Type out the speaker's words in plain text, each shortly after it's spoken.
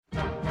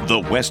The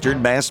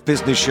Western Mass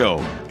Business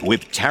Show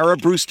with Tara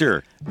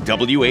Brewster,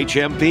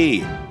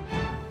 WHMP.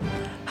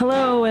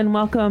 Hello and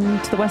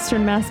welcome to the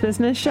Western Mass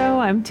Business Show.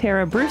 I'm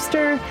Tara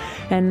Brewster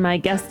and my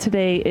guest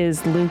today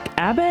is Luke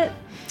Abbott.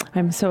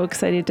 I'm so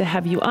excited to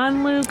have you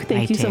on, Luke.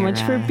 Thank you so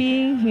much for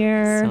being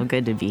here. So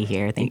good to be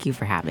here. Thank you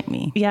for having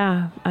me.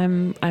 Yeah,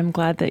 I'm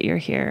glad that you're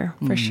here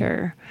for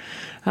sure.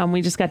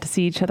 We just got to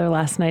see each other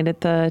last night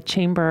at the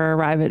Chamber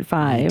Arrive at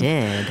 5. I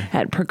did.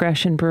 At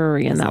Progression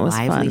Brewery, and that was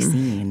fun. Lively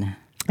scene.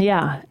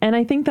 Yeah, and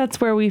I think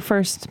that's where we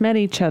first met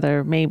each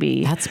other,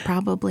 maybe. That's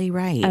probably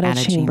right. At a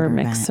chamber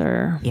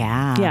mixer. Event.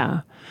 Yeah.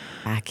 Yeah.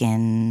 Back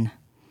in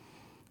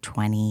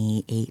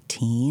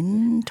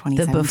 2018, 2017.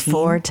 The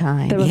before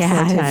time. The before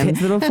times.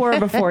 The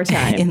before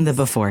times. In the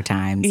before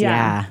times.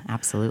 Yeah,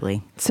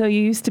 absolutely. So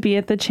you used to be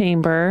at the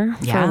chamber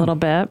for a little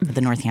bit.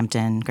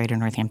 The Greater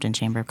Northampton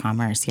Chamber of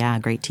Commerce. Yeah,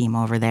 great team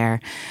over there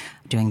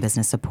doing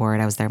business support.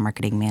 I was their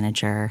marketing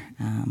manager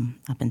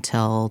up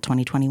until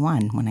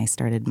 2021 when I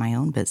started my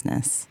own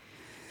business.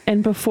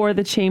 And before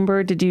the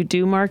chamber, did you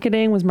do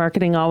marketing? Was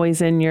marketing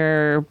always in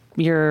your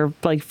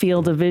like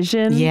field of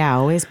vision? Yeah,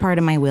 always part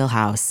of my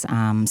wheelhouse.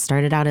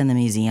 Started out in the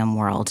museum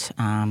world,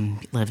 I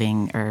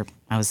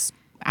was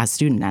a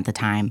student at the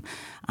time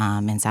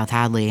in South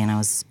Hadley, and I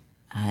was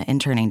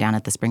interning down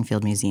at the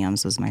Springfield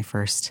Museums. Was my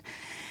first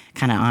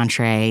kind of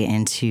entree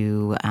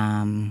into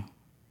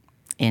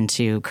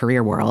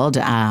career world.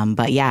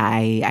 But yeah,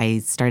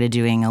 I started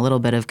doing a little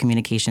bit of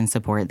communication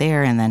support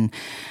there, and then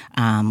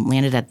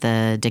landed at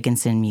the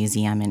Dickinson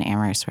Museum in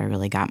Amherst, where I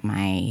really got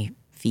my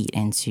feet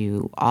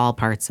into all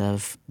parts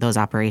of those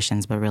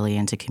operations, but really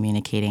into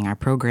communicating our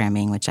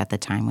programming, which at the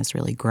time was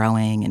really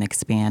growing and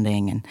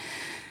expanding. And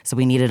so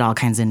we needed all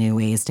kinds of new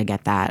ways to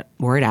get that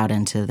word out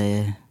into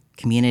the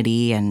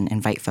community and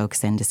invite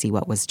folks in to see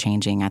what was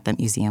changing at the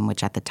museum,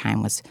 which at the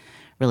time was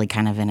really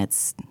kind of in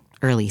its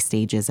early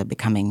stages of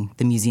becoming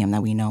the museum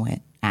that we know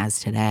it as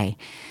today.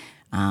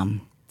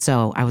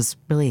 So I was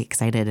really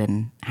excited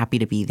and happy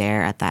to be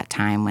there at that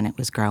time when it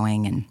was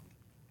growing and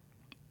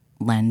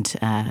lend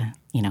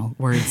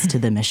words to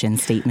the mission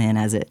statement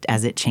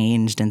as it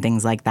changed and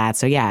things like that.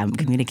 So yeah,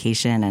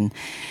 communication and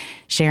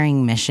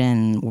sharing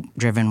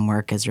mission-driven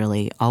work has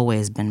really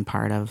always been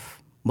part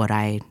of what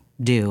I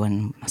do,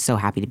 and so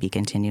happy to be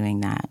continuing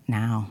that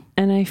now.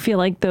 And I feel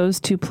like those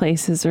two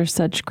places are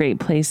such great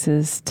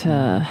places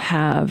to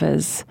have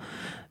as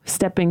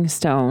stepping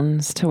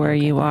stones to where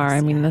you are. I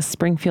mean, the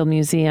Springfield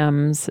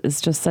Museums is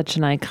just such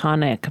an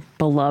iconic,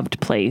 beloved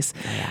place,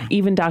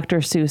 even Dr.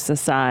 Seuss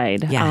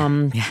aside.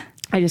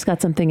 I just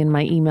got something in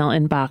my email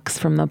inbox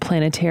from the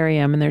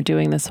planetarium, and they're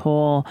doing this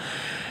whole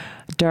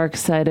Dark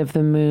Side of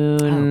the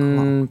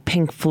Moon,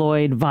 Pink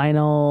Floyd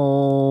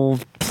vinyl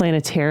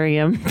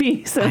planetarium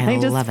piece. And I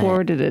just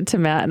forwarded it to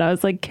Matt, and I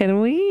was like,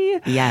 can we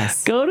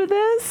go to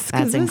this?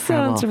 Because this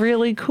sounds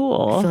really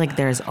cool. I feel like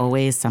there's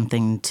always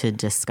something to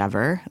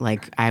discover.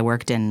 Like, I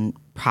worked in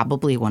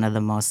probably one of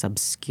the most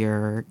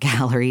obscure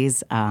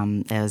galleries.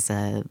 It was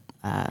the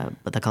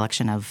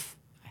collection of,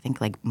 I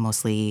think, like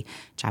mostly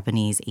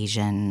Japanese,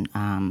 Asian,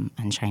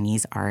 and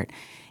Chinese art.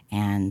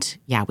 And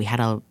yeah, we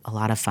had a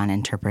lot of fun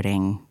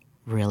interpreting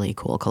really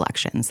cool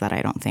collections that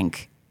I don't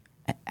think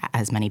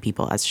as many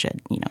people as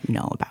should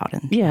know about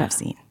and have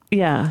seen.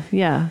 Yeah.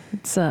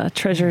 It's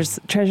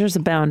treasures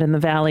abound in the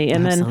valley.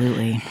 And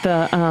Absolutely.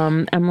 Then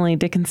the Emily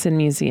Dickinson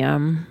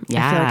Museum.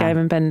 Yeah. I feel like I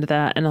haven't been to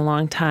that in a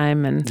long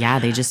time. And yeah,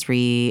 they just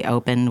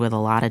reopened with a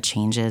lot of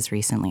changes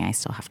recently. I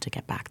still have to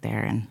get back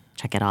there and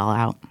check it all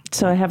out.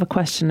 So I have a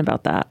question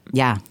about that.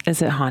 Yeah.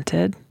 Is it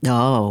haunted?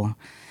 No.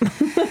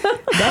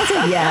 That's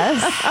a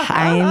yes.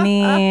 I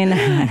mean,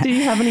 do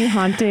you have any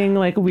haunting,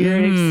 like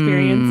weird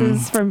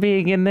experiences from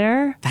being in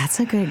there?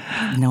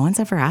 No one's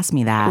ever asked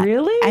me that.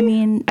 Really? I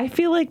mean, I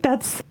feel like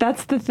that's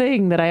the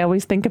thing that I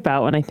always think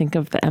about when I think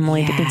of the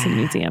Emily Dickinson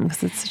Museum,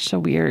 because it's such a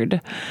weird.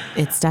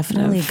 It's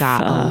definitely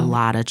got a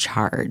lot of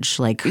charge.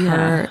 Like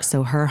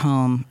her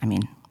home. I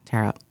mean,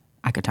 Tara,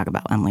 I could talk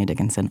about Emily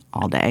Dickinson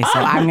all day, so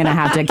I'm going to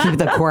have to keep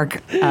the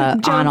cork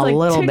on a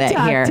little bit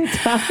here.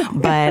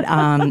 But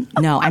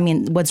no, I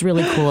mean, what's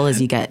really cool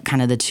is you get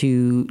kind of the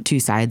two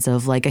sides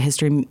of like a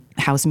history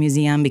house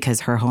museum,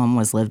 because her home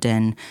was lived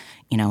in,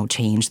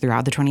 changed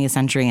throughout the 20th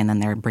century, and then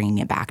they're bringing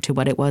it back to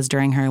what it was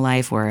during her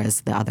life,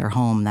 whereas the other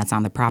home that's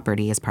on the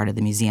property as part of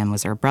the museum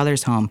was her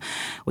brother's home,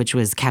 which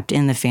was kept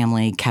in the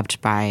family,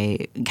 kept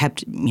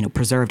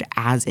preserved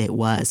as it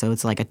was. So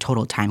it's like a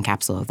total time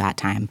capsule of that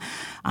time,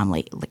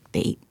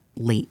 the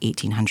late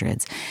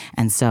 1800s.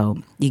 And so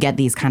you get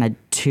these kind of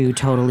two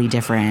totally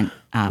different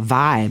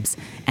vibes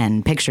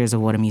and pictures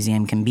of what a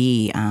museum can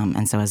be.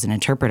 And so as an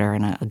interpreter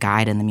and a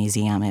guide in the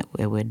museum,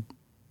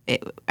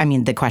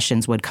 the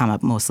questions would come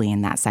up mostly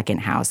in that second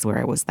house where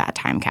it was that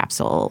time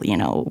capsule,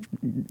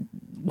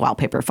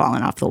 wallpaper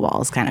falling off the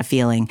walls kind of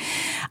feeling.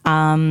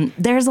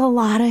 There's a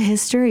lot of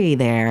history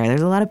there.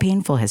 There's a lot of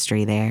painful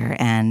history there.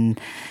 And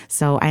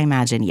so I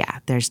imagine,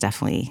 there's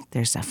definitely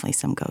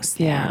some ghosts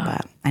there,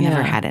 but I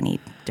never had any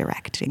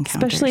direct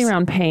encounters. Especially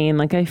around pain.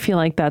 Like, I feel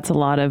like that's a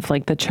lot of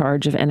like the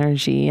charge of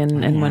energy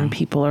and when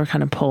people are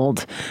kind of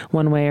pulled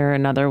one way or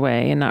another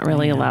way and not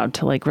really allowed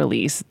to like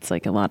release. It's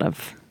like a lot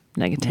of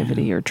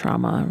negativity or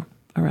trauma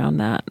around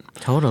that.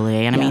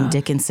 Totally. And I mean,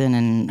 Dickinson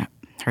and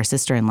her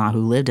sister-in-law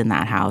who lived in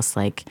that house,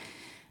 like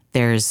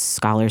there's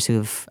scholars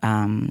who've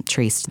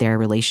traced their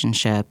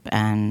relationship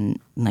and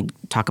like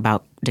talk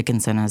about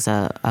Dickinson as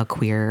a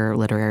queer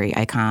literary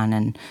icon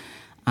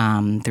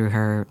and through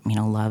her,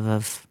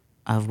 love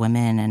of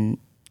women. And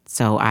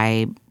so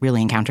I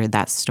really encountered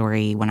that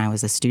story when I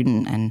was a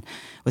student and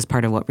was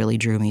part of what really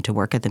drew me to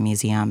work at the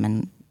museum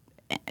and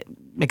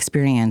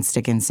experience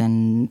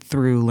Dickinson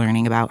through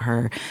learning about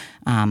her,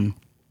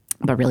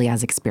 but really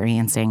as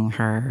experiencing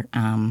her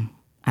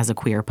as a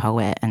queer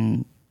poet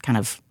and kind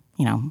of,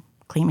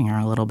 claiming her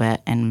a little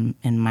bit in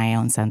my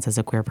own sense as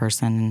a queer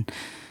person.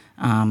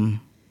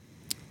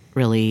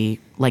 Really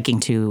liking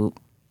to,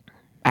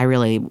 I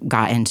really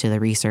got into the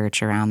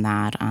research around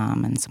that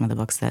and some of the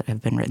books that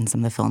have been written,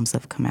 some of the films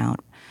that have come out.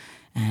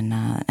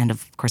 And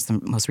of course, the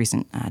most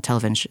recent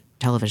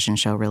television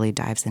show really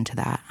dives into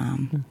that.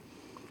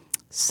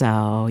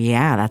 So,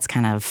 that's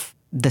kind of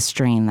the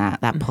strain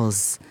that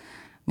pulls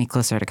me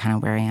closer to kind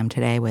of where I am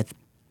today with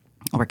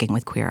working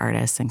with queer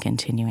artists and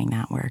continuing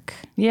that work.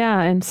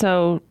 Yeah, and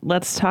so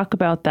let's talk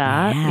about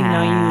that.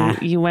 Yeah.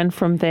 You went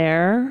from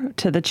there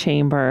to the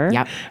Chamber.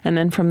 Yep. And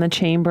then from the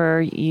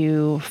Chamber,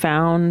 you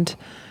found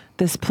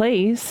this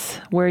place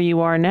where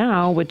you are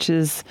now, which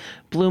is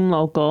Bloom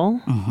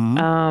Local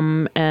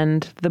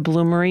and the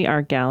Bloomery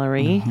Art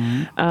Gallery.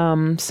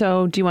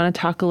 So do you want to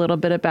talk a little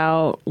bit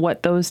about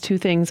what those two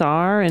things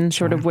are and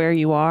sort of where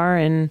you are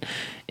in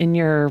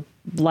your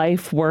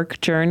life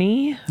work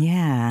journey?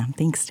 Yeah,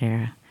 thanks,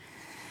 Tara.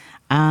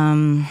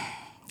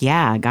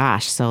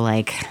 So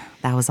like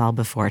that was all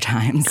before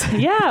times.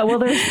 Yeah, well,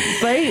 there's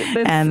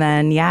and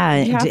then you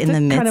have in to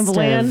the midst kind of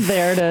land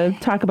there to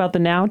talk about the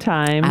now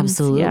times.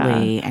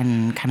 Absolutely,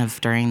 and kind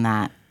of during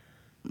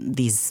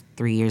these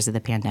 3 years of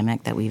the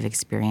pandemic that we've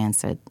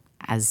experienced,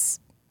 as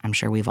I'm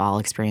sure we've all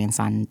experienced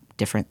on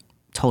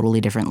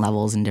totally different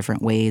levels in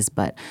different ways,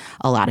 but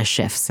a lot of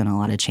shifts and a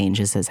lot of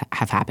changes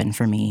have happened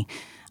for me.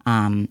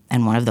 And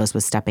one of those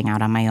was stepping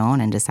out on my own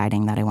and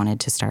deciding that I wanted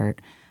to start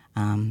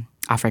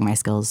offering my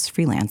skills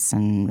freelance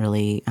and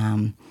really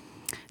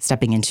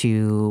stepping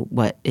into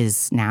what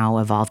is now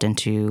evolved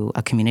into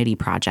a community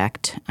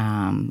project,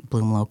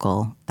 Bloom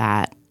Local,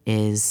 that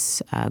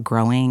is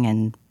growing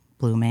and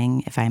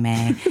blooming, if I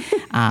may,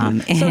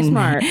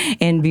 smart.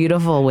 in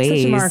beautiful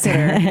ways. Such a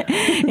marketer.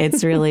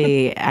 It's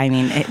really,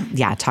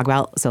 talk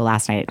about, so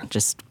last night,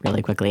 just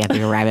really quickly at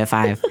the Arrive at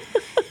 5,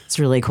 it's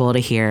really cool to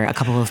hear a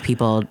couple of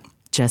people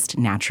just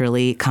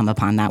naturally come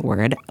upon that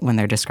word when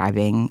they're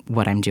describing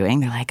what I'm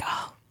doing. They're like,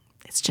 oh,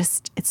 it's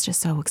just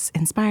so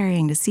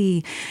inspiring to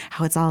see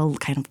how it's all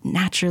kind of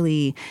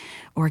naturally,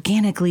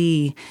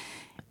 organically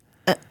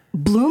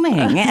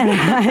blooming. And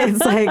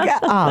it's like,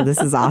 oh, this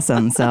is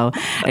awesome. So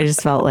I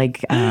just felt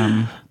like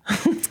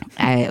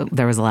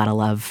there was a lot of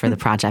love for the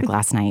project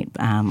last night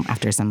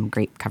after some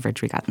great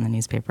coverage we got in the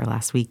newspaper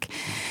last week.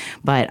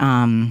 But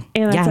and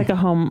it's like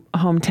a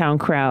hometown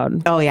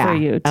crowd. Oh yeah, for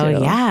you too. Oh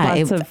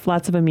yeah,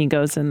 lots of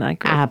amigos in that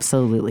group.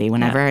 Absolutely.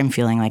 Whenever I'm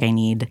feeling like I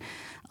need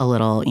a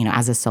little,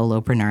 as a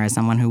solopreneur, as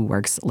someone who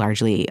works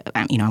largely,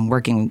 I'm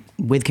working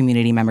with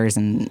community members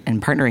and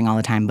partnering all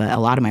the time, but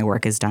a lot of my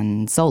work is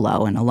done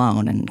solo and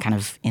alone and kind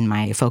of in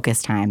my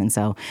focus time. And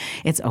so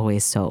it's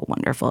always so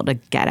wonderful to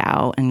get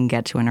out and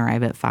get to an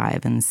Arrive at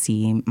 5 and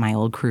see my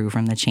old crew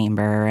from the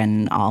Chamber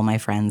and all my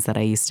friends that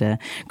I used to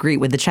greet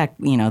with the check,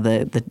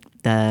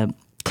 the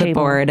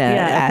clipboard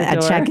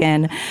at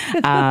check-in.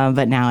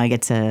 But now I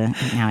get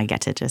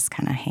to just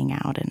kind of hang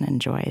out and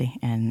enjoy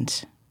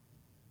and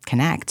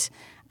connect.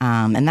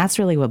 And that's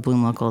really what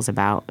Bloom Local is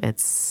about.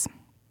 It's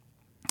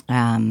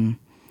a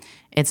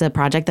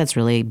project that's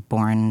really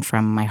born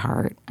from my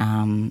heart.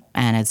 And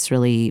it's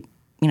really,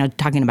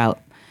 talking about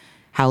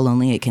how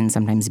lonely it can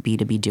sometimes be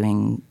to be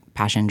doing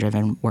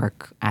passion-driven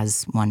work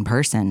as one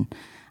person.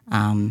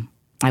 I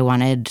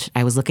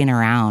was looking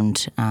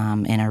around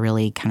in a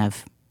really kind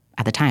of,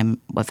 at the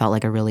time, what felt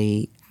like a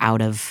really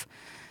out of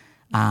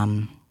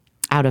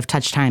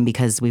touch time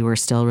because we were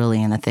still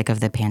really in the thick of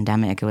the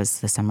pandemic. It was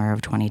the summer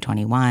of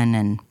 2021,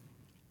 and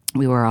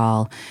we were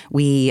all,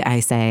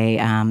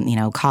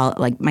 call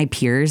like my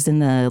peers in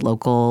the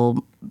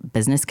local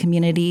business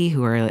community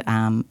who are,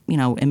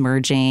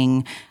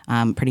 emerging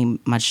pretty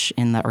much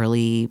in the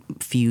early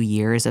few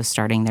years of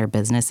starting their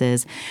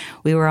businesses.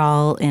 We were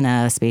all in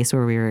a space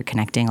where we were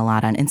connecting a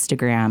lot on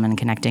Instagram and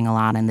connecting a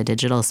lot in the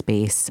digital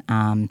space.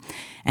 And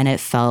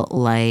it felt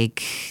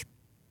like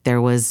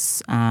there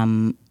was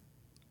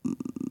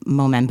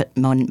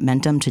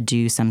momentum to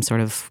do some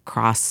sort of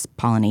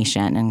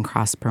cross-pollination and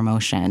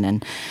cross-promotion,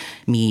 and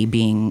me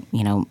being,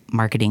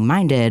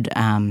 marketing-minded,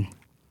 and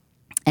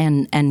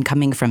And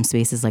coming from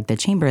spaces like the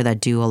Chamber that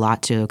do a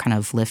lot to kind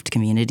of lift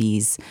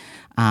communities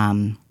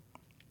and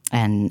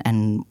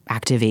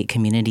activate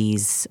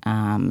communities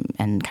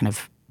and kind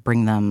of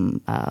bring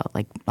them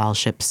like all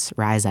ships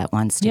rise at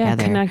once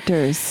together. Yeah,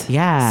 connectors.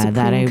 Yeah, Supreme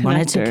that I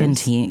wanted to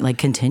connectors.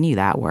 continue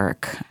that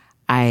work.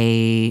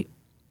 I,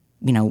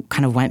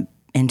 kind of went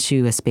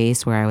into a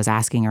space where I was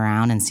asking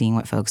around and seeing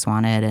what folks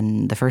wanted.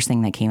 And the first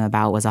thing that came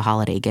about was a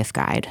holiday gift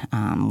guide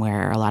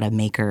where a lot of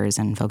makers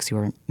and folks who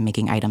were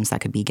making items that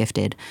could be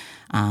gifted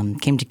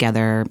came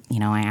together.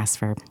 I asked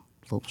for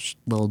a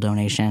little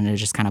donation to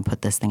just kind of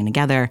put this thing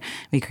together.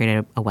 We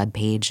created a web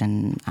page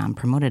and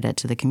promoted it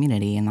to the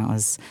community. And that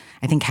was,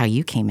 I think, how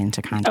you came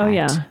into contact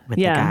with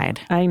the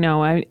guide. I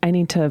know. I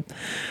need to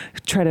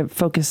try to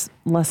focus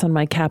less on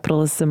my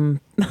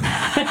capitalism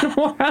and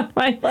more on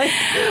my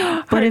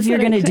But if you're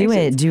going to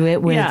do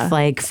it with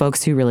like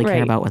folks who really care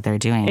Right. about what they're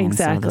doing.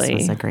 Exactly. And so this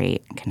was a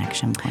great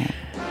connection point.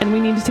 And we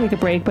need to take a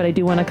break, but I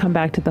do want to come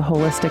back to the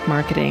holistic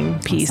marketing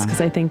piece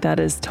because I think that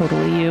is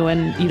totally you,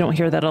 and you don't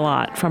hear that a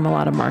lot from a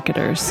lot of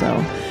marketers. So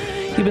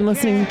you've been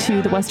listening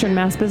to the Western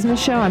Mass Business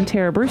Show. I'm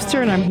Tara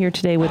Brewster, and I'm here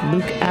today with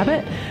Luke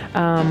Abbott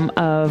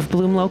of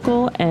Bloom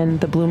Local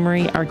and the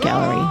Bloomery Art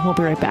Gallery. We'll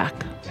be right back.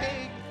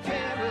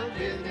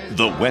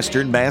 The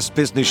Western Mass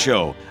Business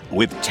Show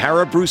with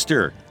Tara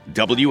Brewster,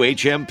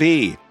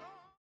 WHMP.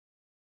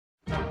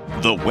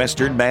 The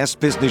Western Mass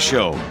Business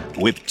Show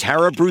with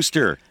Tara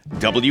Brewster,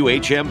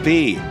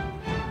 WHMP.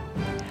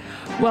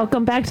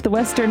 Welcome back to the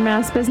Western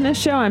Mass Business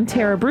Show. I'm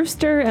Tara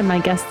Brewster, and my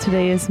guest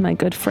today is my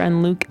good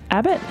friend Luke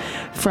Abbott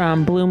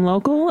from Bloom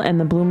Local and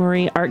the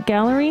Bloomery Art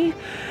Gallery.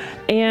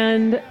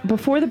 And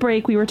before the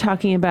break, we were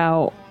talking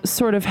about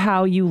sort of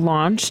how you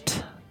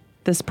launched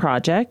this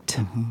project.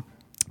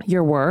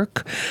 Your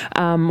work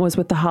was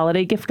with the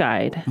Holiday Gift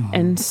Guide.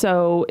 And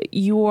so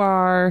you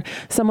are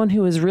someone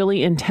who is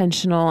really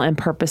intentional and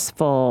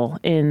purposeful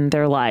in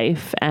their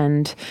life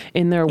and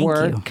in their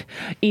work,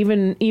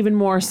 even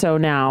more so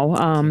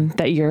now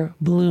that you're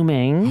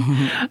blooming.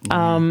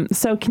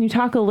 So can you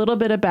talk a little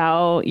bit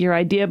about your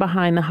idea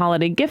behind the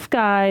Holiday Gift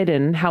Guide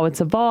and how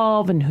it's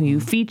evolved and who you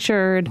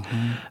featured?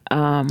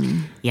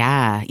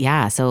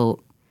 Yeah. So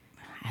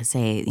I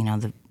say,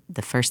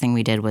 the first thing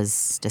we did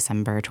was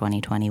December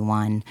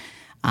 2021.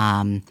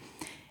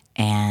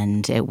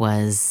 And it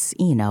was,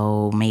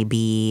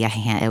 maybe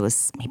it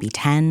was maybe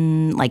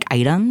 10 like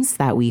items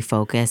that we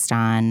focused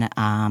on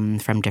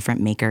from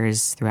different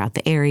makers throughout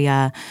the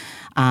area.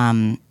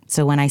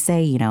 So when I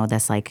say,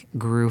 this like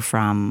grew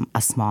from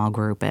a small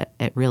group,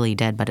 it really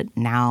did. But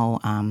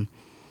now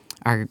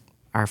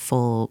our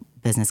full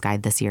business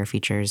guide this year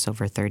features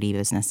over 30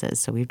 businesses.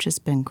 So we've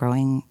just been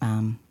growing,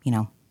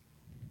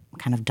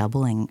 kind of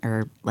doubling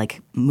or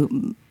like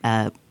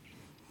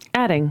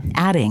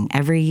adding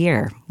every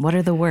year. What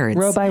are the words?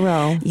 Row by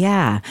row.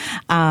 Yeah.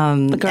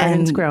 The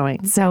garden's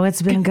growing. So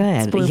it's been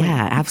good. blooming.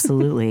 Yeah,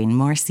 absolutely.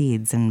 More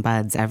seeds and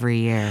buds every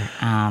year.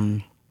 So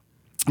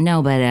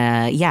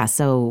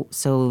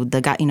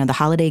the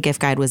Holiday Gift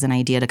Guide was an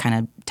idea to kind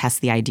of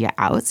test the idea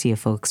out, see if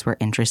folks were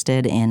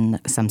interested in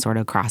some sort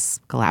of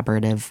cross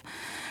collaborative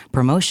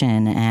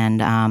promotion.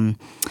 And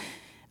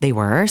they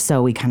were,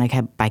 so we kind of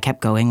kept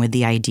going with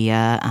the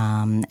idea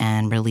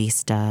and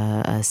released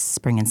a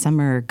spring and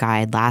summer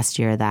guide last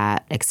year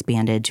that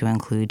expanded to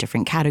include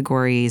different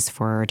categories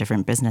for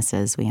different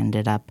businesses. We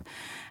ended up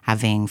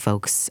having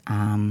folks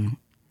who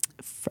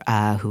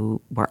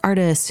were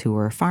artists, who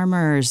were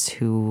farmers,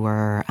 who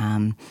were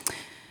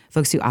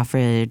folks who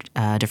offered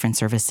different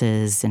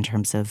services in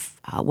terms of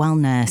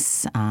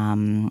wellness,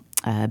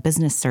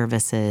 business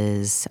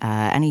services,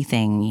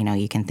 anything,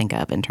 you can think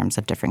of in terms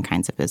of different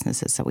kinds of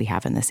businesses that we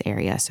have in this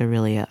area. So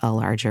really a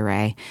large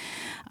array.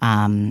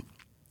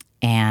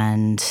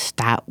 And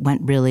that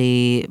went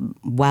really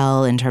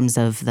well in terms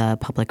of the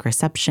public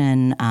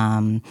reception.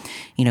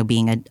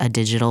 Being a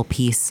digital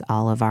piece,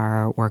 all of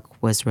our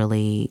work was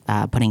really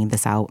putting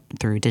this out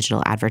through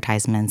digital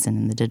advertisements and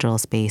in the digital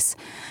space.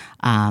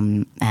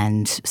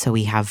 And so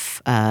we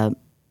have a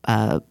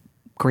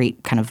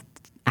great kind of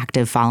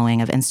active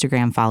following of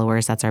Instagram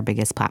followers. That's our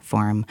biggest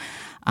platform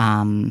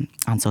on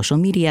social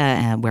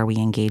media where we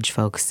engage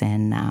folks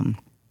in.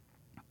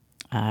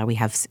 We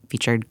have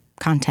featured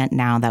content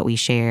now that we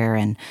share,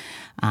 and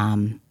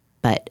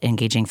but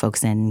engaging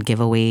folks in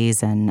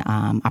giveaways and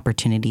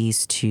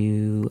opportunities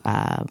to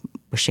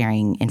we're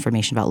sharing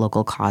information about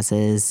local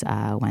causes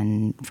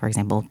when, for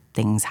example,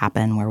 things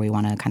happen where we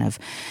want to kind of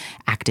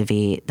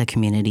activate the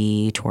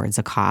community towards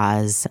a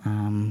cause.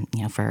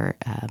 For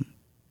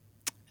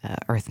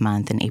Earth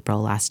Month in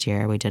April last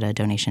year, we did a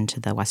donation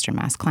to the Western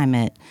Mass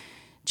Climate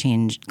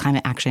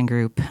Action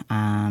Group.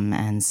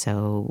 And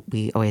so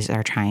we always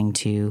are trying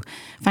to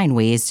find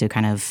ways to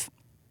kind of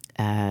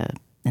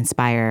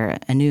inspire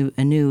a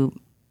new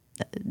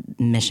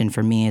mission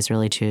for me is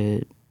really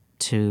to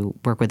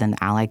work within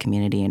the ally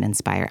community and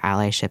inspire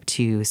allyship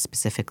too,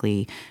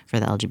 specifically for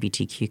the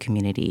LGBTQ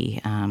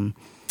community.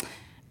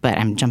 But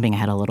I'm jumping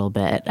ahead a little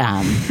bit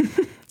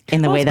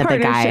in the way that the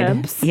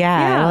guide,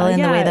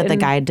 the way that the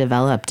guide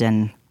developed,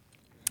 and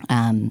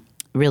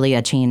really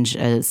a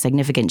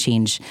significant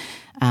change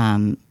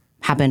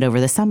happened over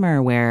the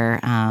summer where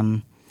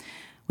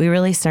we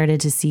really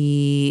started to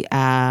see,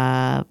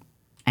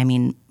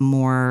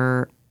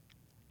 more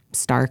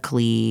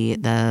starkly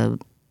a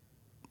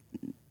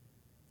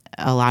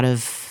lot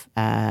of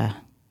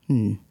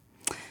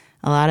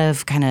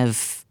kind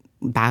of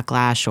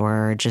backlash,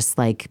 or just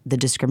like the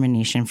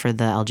discrimination for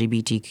the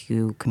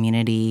LGBTQ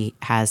community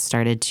has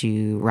started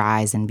to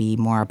rise and be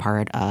more a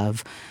part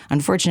of,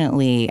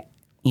 unfortunately,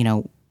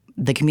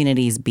 the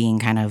communities being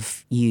kind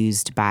of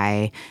used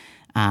by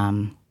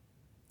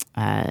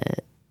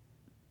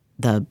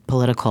the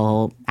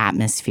political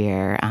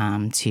atmosphere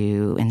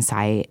to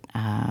incite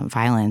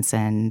violence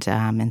and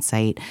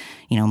incite,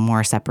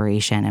 more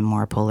separation and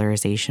more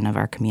polarization of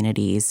our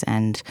communities.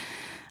 And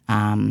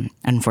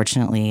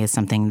unfortunately, is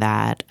something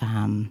that,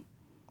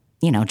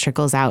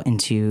 trickles out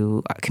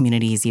into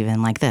communities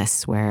even like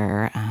this,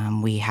 where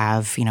we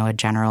have, a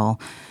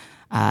general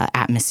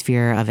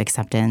atmosphere of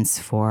acceptance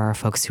for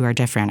folks who are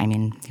different. I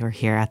mean, you're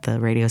here at the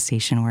radio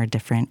station where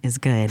different is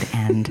good.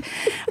 And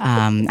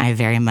I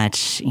very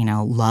much,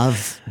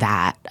 love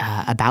that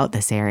about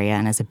this area,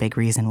 and is a big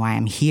reason why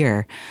I'm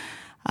here,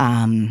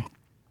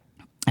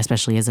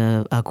 especially as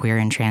a queer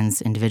and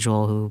trans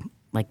individual who,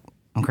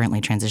 I'm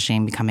currently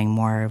transitioning, becoming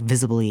more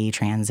visibly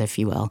trans, if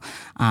you will,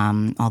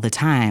 all the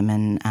time.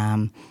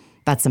 And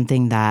that's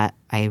something that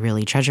I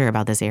really treasure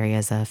about this area,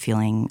 is a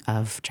feeling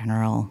of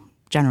general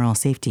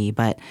safety.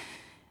 But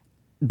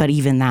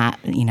even that,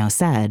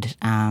 said,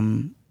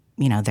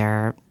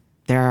 there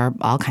are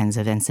all kinds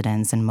of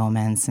incidents and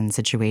moments and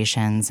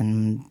situations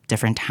and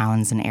different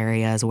towns and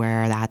areas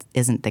where that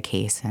isn't the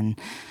case, and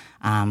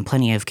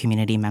plenty of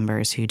community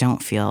members who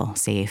don't feel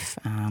safe,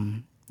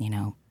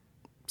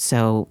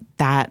 So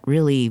that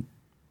really,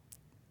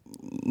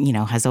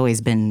 has always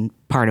been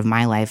part of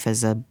my life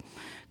as a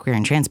queer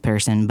and trans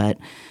person. But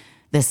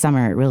this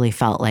summer, it really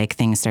felt like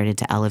things started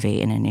to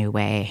elevate in a new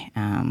way.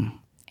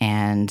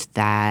 And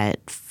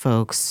that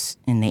folks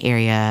in the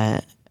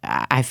area,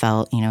 I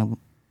felt,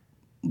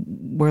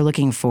 were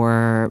looking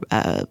for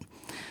a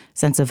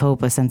sense of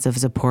hope, a sense of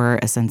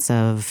support, a sense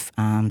of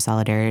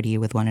solidarity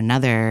with one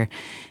another,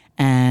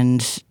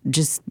 and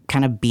just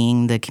kind of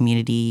being the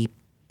community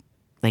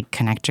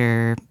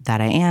connector that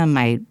I am.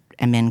 I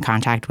am in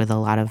contact with a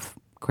lot of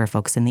queer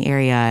folks in the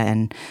area,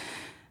 and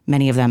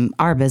many of them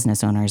are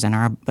business owners and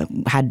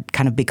had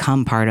kind of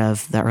become part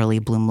of the early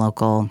Bloom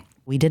Local.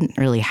 We didn't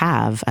really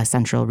have a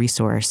central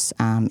resource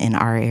in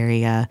our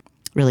area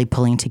really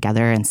pulling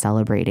together and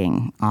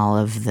celebrating all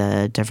of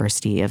the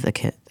diversity of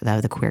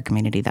the queer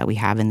community that we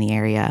have in the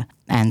area,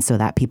 and so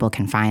that people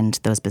can find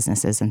those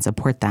businesses and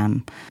support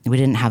them. We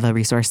didn't have a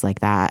resource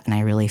like that, and I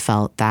really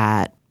felt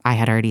that I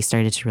had already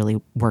started to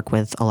really work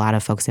with a lot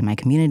of folks in my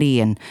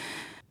community, and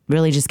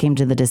really just came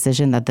to the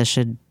decision that this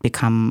should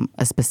become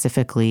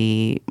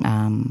specifically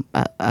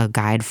a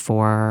guide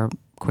for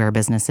queer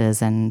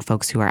businesses and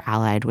folks who are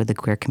allied with the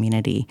queer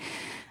community.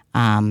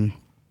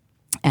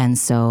 And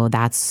so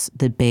that's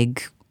the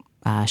big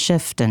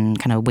shift and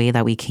kind of way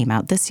that we came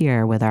out this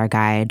year with our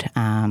guide.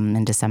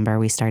 In December,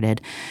 we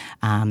started,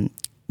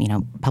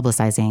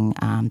 publicizing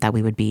that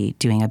we would be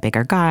doing a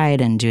bigger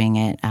guide and doing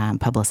it,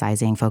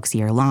 publicizing folks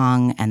year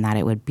long, and that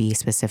it would be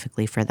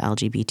specifically for the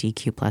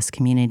LGBTQ plus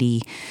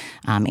community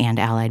and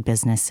allied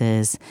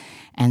businesses.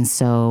 And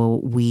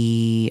so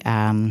we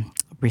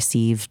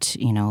received,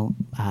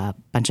 a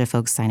bunch of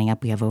folks signing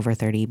up. We have over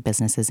 30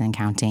 businesses and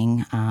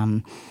counting.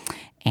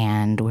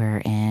 And we're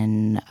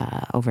in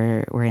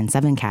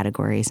 7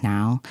 categories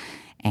now,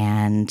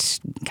 and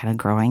kind of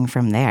growing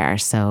from there.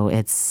 So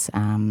it's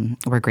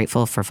we're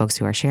grateful for folks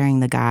who are sharing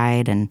the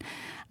guide and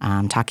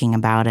talking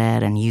about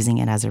it and using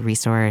it as a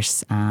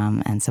resource,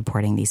 and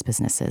supporting these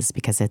businesses,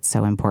 because it's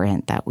so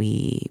important that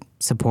we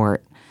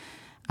support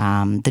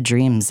the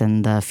dreams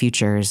and the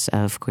futures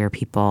of queer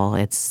people.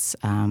 It's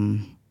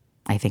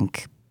I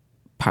think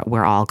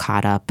we're all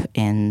caught up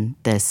in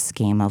this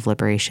game of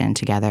liberation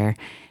together.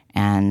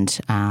 And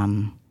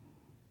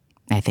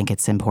I think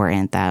it's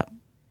important that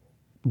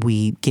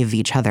we give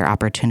each other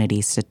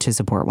opportunities to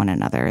support one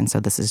another. And so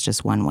this is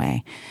just one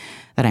way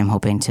that I'm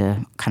hoping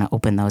to kind of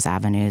open those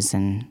avenues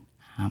and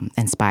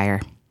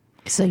inspire.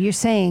 So you're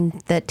saying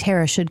that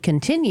Tara should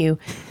continue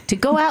to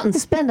go out and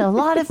spend a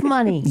lot of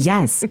money.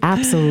 Yes,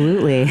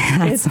 absolutely.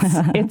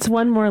 It's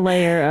one more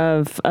layer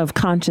of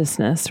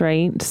consciousness,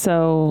 right?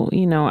 So,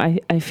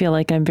 I feel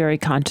like I'm very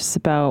conscious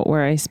about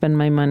where I spend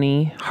my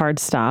money, hard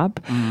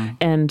stop,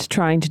 and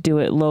trying to do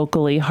it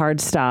locally,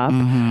 hard stop.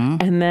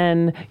 And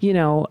then,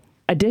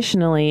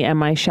 additionally,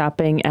 am I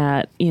shopping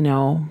at,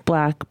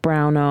 Black,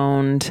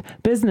 brown-owned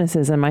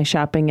businesses? Am I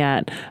shopping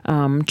at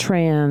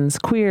trans,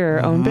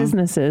 queer-owned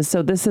businesses?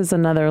 So this is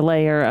another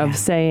layer of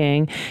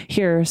saying,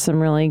 here are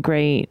some really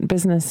great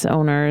business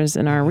owners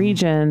in our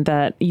region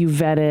that you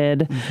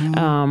vetted,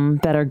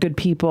 that are good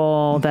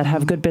people, that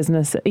have good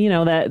business,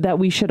 that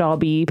we should all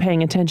be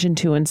paying attention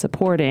to and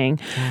supporting,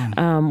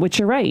 which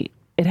you're right.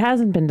 it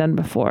hasn't been done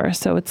before.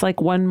 So it's like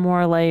one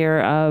more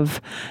layer of,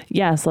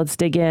 yes, let's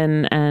dig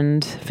in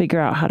and figure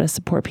out how to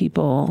support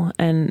people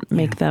and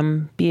make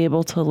them be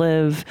able to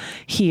live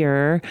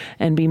here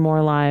and be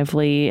more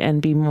lively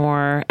and be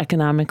more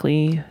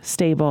economically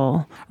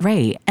stable.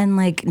 Right. And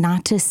like,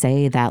 not to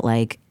say that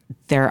like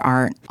there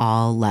aren't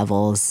all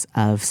levels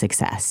of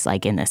success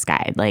like in this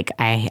guide. Like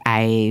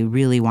I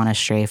really want to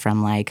stray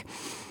from like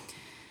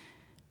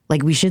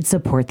we should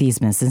support these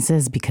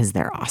businesses because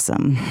they're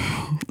awesome.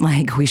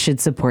 Like we should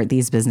support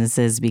these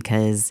businesses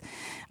because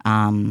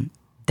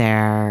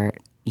they're,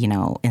 you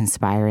know,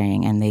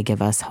 inspiring and they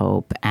give us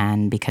hope,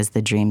 and because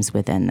the dreams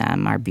within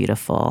them are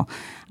beautiful.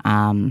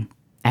 I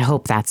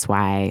hope that's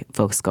why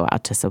folks go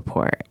out to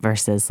support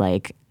versus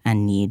like a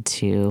need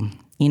to,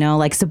 you know,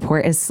 like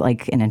support is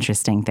like an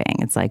interesting thing.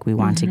 It's like we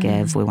want to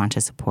give, we want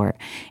to support.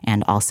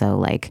 And also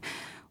like,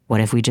 what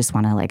if we just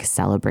want to like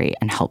celebrate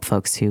and help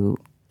folks who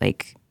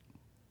like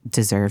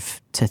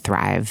deserve to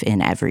thrive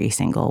in every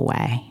single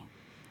way?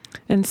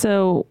 And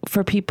so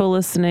for people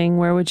listening,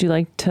 where would you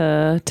like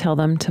to tell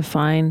them to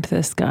find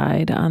this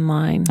guide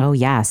online? Oh,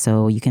 yeah.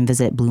 So you can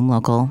visit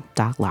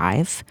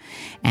bloomlocal.live,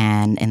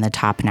 and in the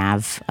top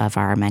nav of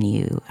our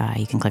menu,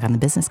 you can click on the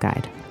business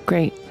guide.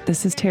 Great.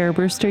 This is Tara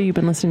Brewster. You've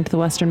been listening to the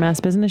Western Mass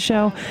Business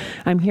Show.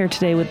 I'm here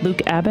today with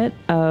Luke Abbott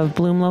of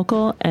Bloom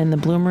Local and the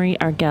Bloomery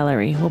Art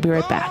Gallery. We'll be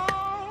right back.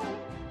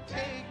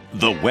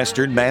 The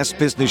Western Mass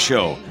Business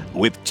Show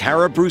with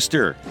Tara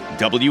Brewster,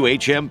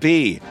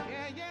 WHMP.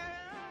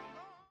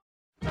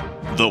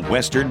 The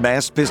Western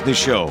Mass Business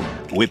Show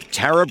with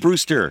Tara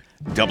Brewster,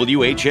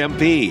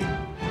 WHMP.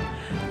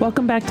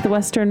 Welcome back to the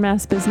Western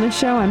Mass Business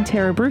Show. I'm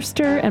Tara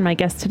Brewster, and my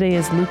guest today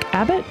is Luke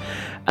Abbott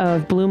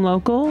of Bloom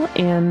Local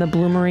and the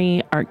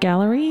Bloomery Art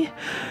Gallery.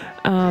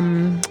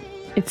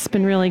 It's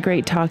been really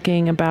great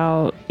talking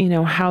about, you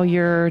know, how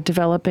you're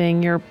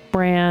developing your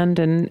brand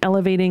and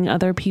elevating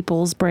other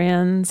people's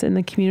brands in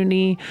the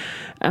community.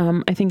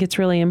 I think it's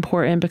really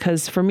important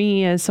because for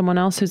me, as someone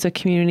else who's a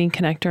community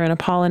connector and a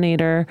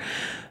pollinator,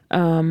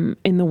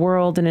 in the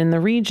world and in the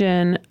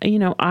region, you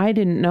know, I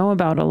didn't know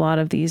about a lot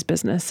of these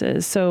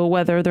businesses. So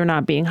whether they're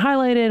not being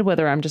highlighted,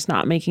 whether I'm just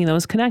not making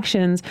those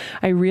connections,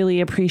 I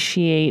really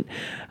appreciate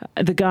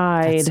the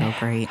guide, That's so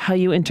great. how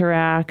you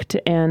interact.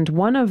 And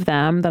one of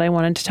them that I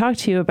wanted to talk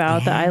to you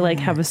about that I like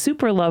have a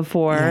super love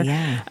for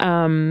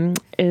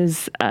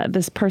is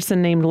this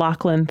person named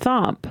Lachlan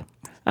Thomp.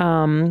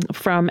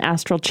 From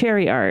Astral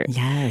Cherry Art.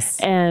 Yes.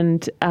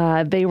 And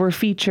they were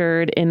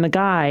featured in the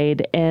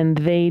guide, and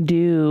they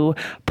do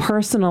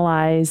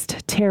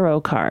personalized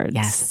tarot cards.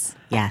 Yes.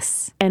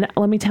 Yes. And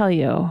let me tell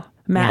you,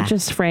 Matt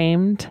just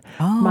framed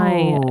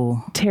my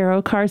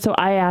tarot card. So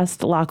I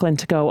asked Lachlan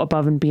to go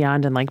above and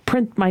beyond and like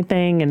print my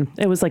thing. And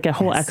it was like a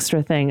whole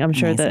extra thing. I'm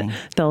sure that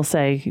they'll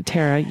say,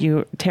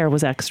 Tara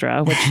was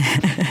extra, which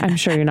I'm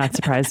sure you're not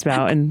surprised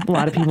about. And a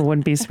lot of people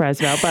wouldn't be surprised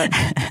about. But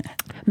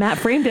Matt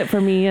framed it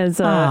for me as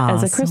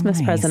a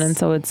Christmas present, and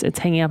so it's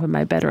hanging up in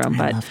my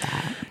bedroom. I love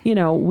that. You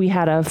know, we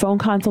had a phone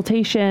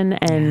consultation,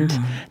 and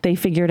they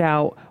figured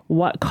out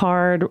what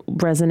card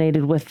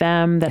resonated with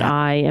them that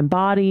I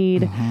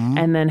embodied,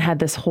 and then had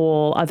this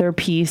whole other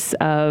piece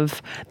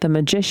of the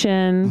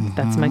magician.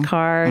 That's my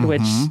card,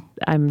 which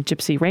I'm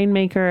Gypsy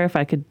Rainmaker. If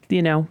I could,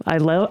 you know, I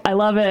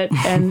love it,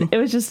 and it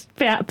was just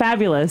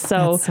fabulous.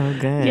 So, that's so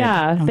good.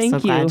 Yeah, I'm thank so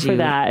you glad for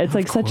that. It's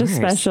like such a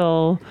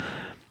special.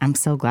 I'm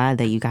so glad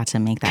that you got to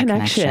make that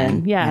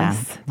connection. Yes,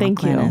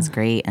 thank you. It's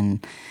great,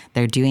 and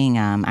they're doing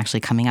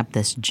actually coming up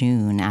this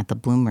June at the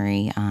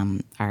Bloomery,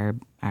 our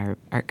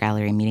art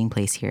gallery meeting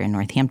place here in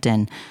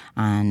Northampton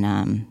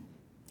on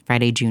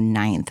Friday, June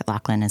 9th.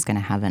 Lachlan is going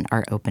to have an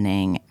art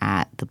opening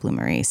at the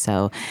Bloomery.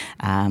 So,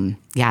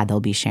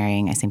 they'll be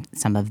sharing, I think,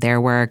 some of their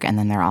work, and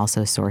then they're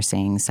also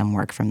sourcing some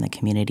work from the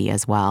community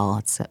as well.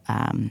 It's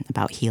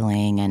about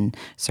healing and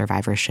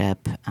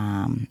survivorship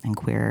and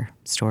queer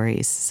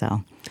stories.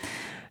 So.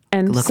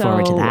 And look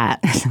forward to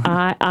that.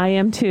 I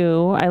am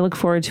too. I look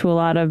forward to a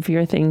lot of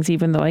your things,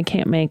 even though I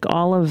can't make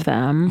all of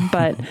them.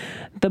 But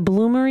the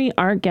Bloomery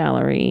Art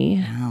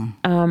Gallery,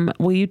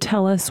 will you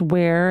tell us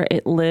where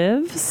it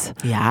lives?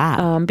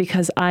 Yeah.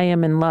 Because I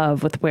am in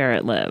love with where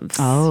it lives.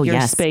 Oh, your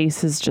yes.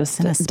 space is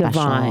just It's in a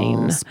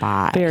divine.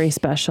 spot. Very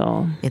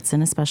special. It's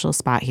in a special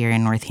spot here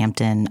in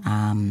Northampton,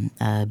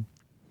 a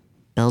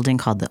building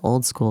called the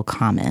Old School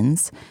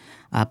Commons,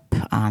 up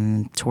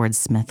towards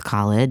Smith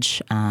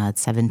College. It's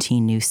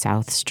 17 New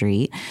South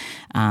Street.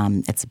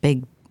 It's a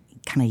big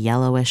kind of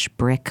yellowish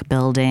brick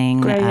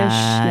building. Grayish,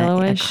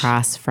 yellowish.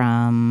 Across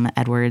from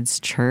Edwards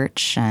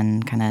Church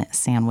and kind of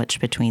sandwiched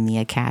between the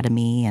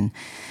Academy and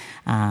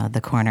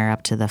the corner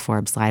up to the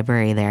Forbes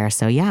Library there.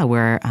 So yeah,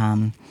 we're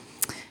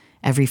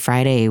every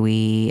Friday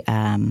we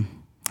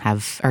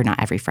not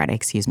every Friday,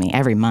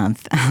 every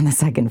month on the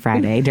second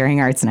Friday during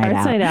Arts Night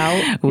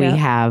Out. We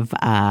have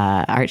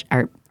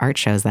art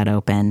shows that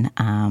open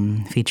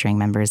featuring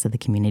members of the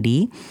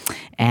community.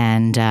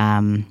 And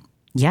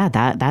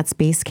that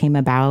space came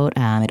about.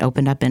 It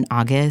opened up in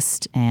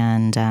August,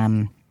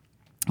 and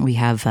we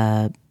have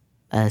a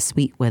a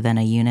suite within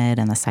a unit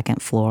on the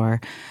second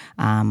floor,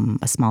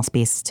 a small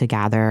space to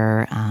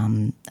gather,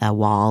 a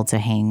wall to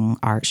hang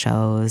art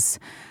shows.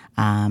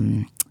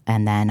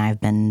 And then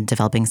I've been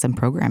developing some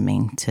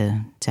programming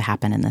to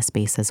happen in this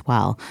space as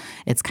well.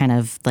 It's kind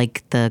of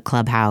like the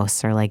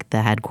clubhouse or like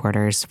the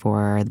headquarters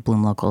for the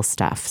Bloom Local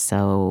stuff.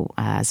 So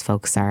as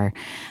folks are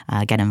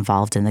get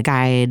involved in the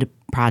guide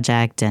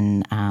project,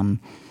 and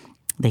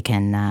they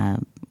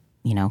can,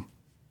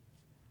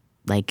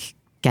 like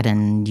get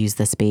in, use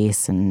the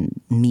space and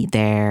meet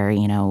there.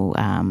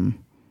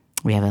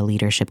 We have a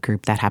leadership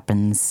group that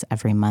happens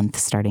every month,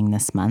 starting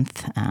this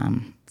month,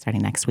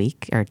 starting next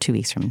week or 2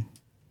 weeks from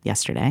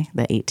yesterday,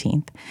 the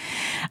 18th.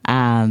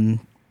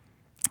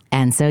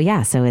 And so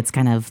it's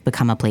kind of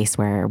become a place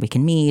where we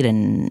can meet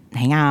and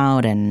hang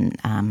out and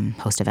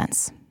host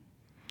events.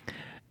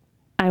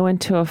 I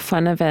went to a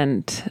fun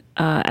event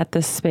at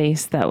this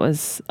space that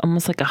was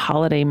almost like a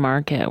holiday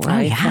market where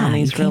I found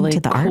these really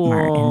to the cool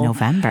Art Mart in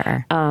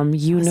November.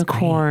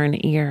 Unicorn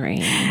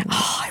earrings.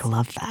 Oh, I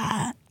love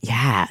that.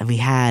 Yeah, we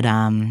had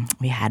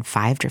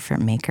 5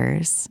 different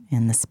makers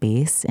in the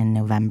space in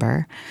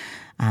November,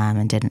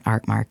 and did an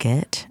art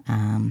market.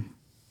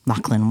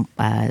 Lachlan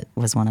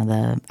was one of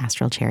the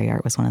Astral Cherry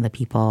Art was one of the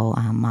people.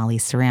 Molly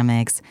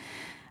Ceramics,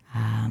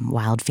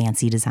 Wild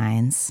Fancy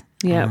Designs.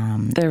 Yeah,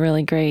 they're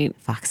really great.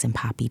 Fox and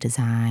Poppy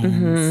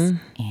Designs,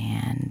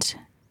 and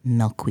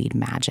Milkweed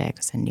Magic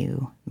was a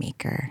new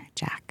maker,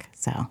 Jack.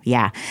 So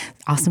yeah,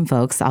 awesome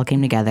folks all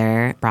came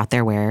together, brought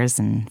their wares,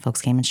 and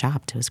folks came and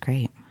shopped. It was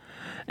great.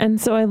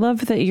 And so I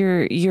love that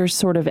you're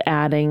sort of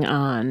adding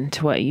on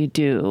to what you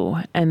do,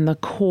 and the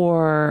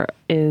core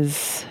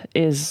is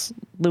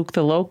Luke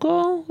the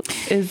Local.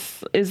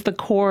 Is the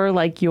core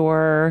like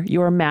your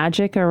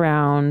magic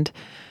around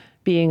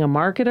being a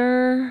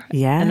marketer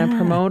and a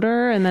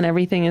promoter, and then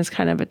everything is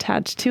kind of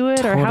attached to it?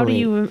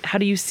 Totally. Or how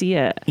do you see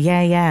it?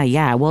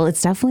 Yeah. Well,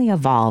 it's definitely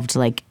evolved,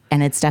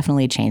 and it's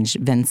definitely changed.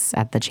 Vince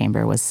at the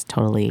Chamber was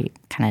totally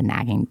kind of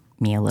nagging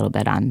me a little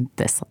bit on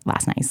this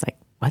last night. He's like,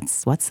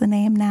 what's the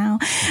name now?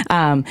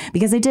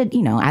 Because I did,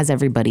 as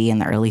everybody in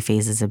the early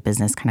phases of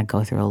business, kind of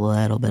go through a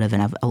little bit of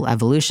an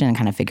evolution and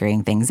kind of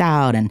figuring things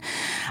out.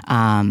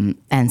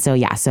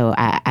 So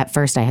at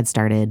first I had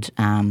started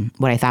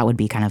what I thought would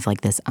be kind of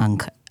like this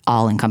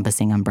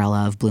all-encompassing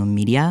umbrella of Bloom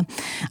Media,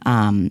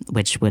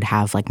 which would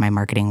have like my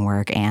marketing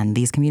work and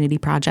these community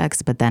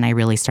projects. But then I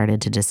really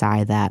started to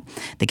decide that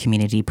the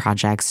community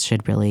projects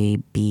should really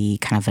be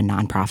kind of a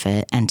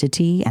nonprofit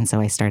entity. And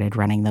so I started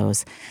running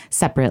those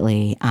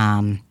separately.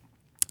 And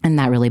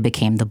that really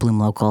became the Bloom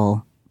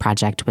Local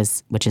project,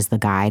 which is the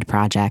guide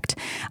project.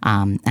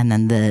 And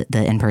then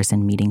the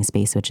in-person meeting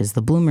space, which is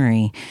the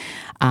Bloomery.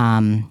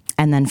 And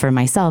then for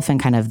myself and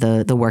kind of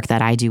the work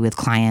that I do with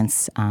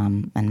clients,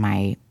 and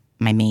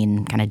my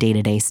main kind of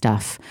day-to-day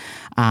stuff,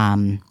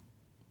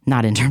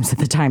 not in terms of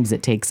the times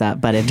it takes up,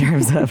 but in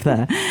terms of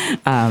the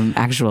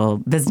actual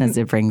business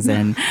it brings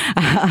in.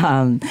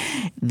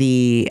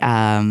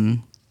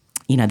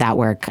 That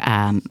work,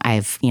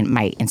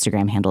 my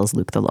Instagram handle is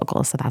Luke the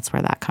Local, so that's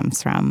where that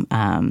comes from.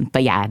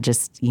 But yeah,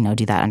 just,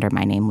 do that under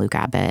my name, Luke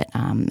Abbott.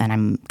 And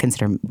I'm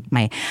considered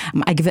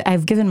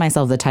I've given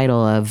myself the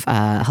title of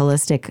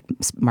holistic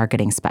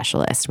marketing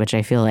specialist, which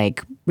I feel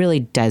like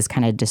really does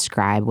kind of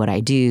describe what I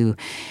do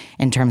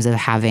in terms of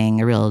having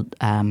a real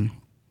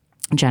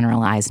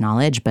generalized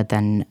knowledge, but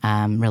then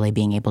really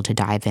being able to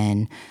dive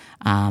in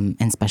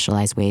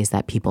specialized ways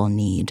that people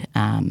need.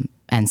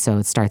 And so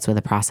it starts with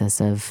a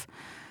process of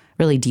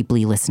really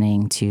deeply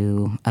listening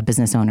to a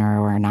business owner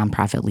or a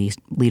nonprofit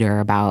leader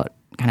about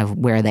kind of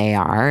where they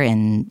are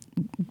and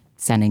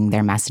sending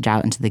their message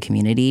out into the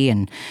community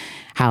and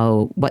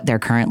what they're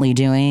currently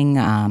doing,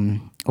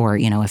 or,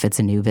 if it's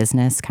a new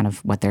business, kind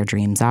of what their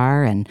dreams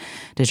are, and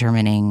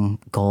determining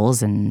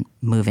goals and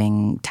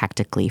moving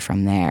tactically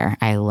from there.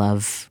 I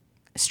love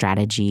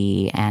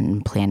strategy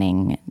and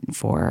planning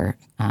for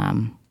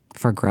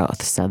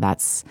growth. So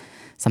that's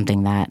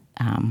something that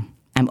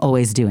I'm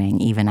always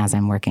doing, even as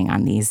I'm working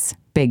on these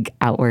big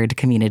outward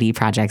community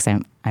projects.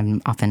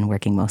 I'm often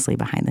working mostly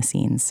behind the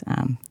scenes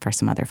for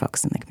some other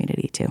folks in the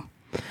community too.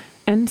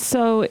 And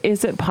so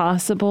is it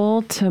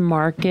possible to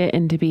market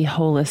and to be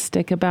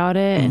holistic about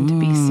it and to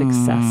be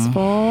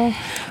successful?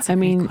 I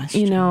mean,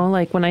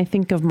 like when I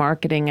think of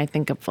marketing, I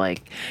think of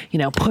like,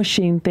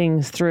 pushing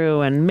things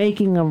through and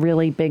making a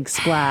really big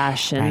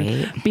splash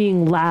and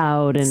being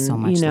loud and, so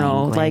much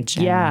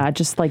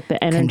just like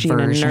the energy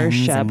and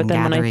inertia. But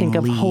then when I think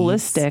of leads.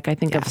 Holistic, I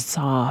think of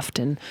soft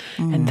and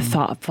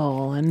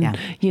thoughtful and,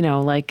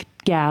 like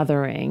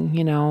gathering,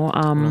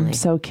 Really.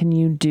 So can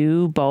you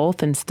do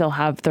both and still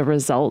have the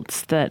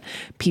results that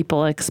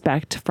people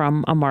expect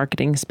from a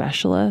marketing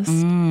specialist?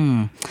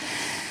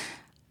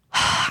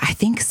 I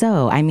think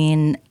so. I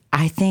mean,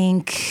 I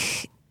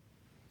think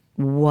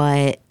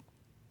what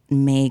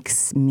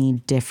makes me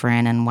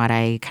different and what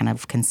I kind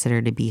of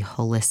consider to be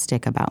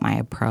holistic about my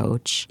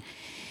approach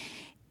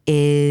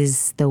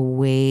is the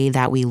way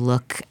that we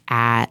look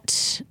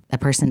at a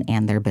person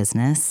and their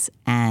business.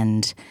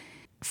 And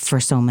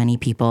for so many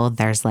people,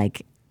 there's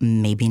like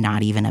maybe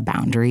not even a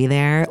boundary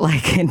there,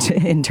 like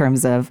in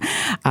terms of,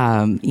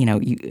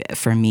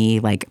 for me,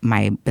 like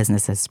my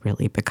business has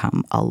really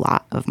become a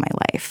lot of my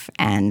life,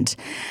 and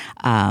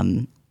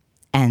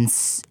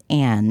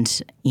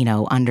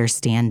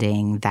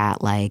understanding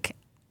that like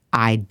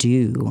I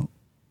do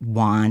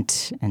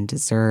want and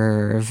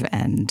deserve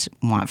and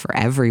want for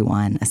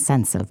everyone a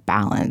sense of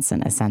balance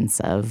and a sense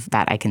of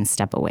that I can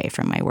step away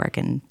from my work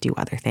and do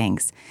other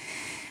things.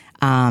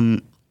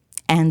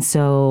 And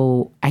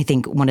so I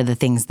think one of the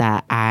things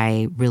that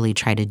I really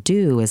try to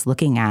do is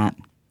looking at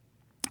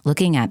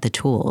the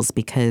tools,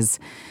 because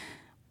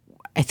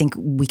I think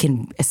we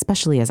can,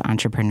 especially as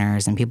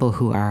entrepreneurs and people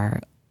who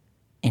are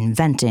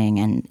inventing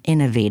and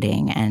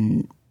innovating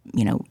and,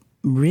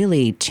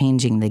 really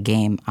changing the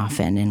game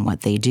often in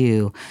what they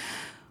do,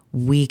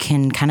 we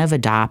can kind of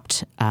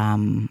adopt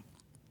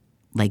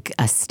like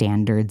a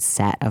standard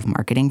set of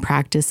marketing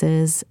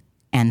practices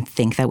and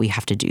think that we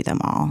have to do them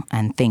all,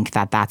 and think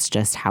that that's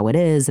just how it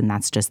is, and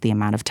that's just the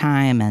amount of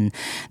time, and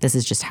this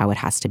is just how it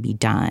has to be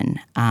done.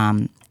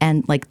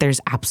 And like,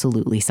 there's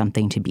absolutely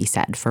something to be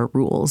said for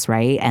rules,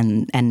 right?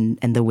 And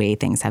the way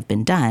things have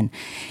been done.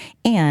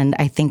 And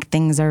I think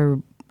things are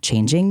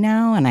changing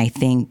now, and I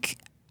think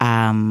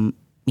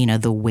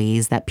the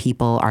ways that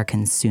people are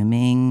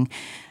consuming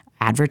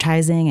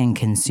advertising and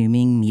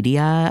consuming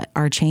media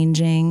are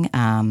changing.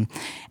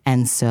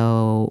 And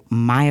so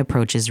my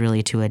approach is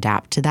really to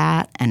adapt to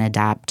that, and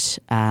adapt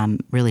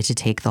really to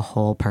take the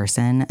whole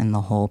person and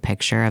the whole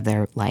picture of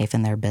their life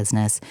and their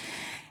business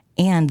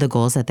and the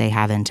goals that they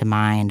have into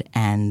mind,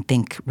 and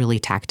think really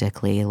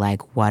tactically,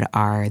 like what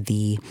are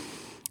the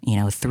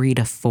 3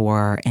 to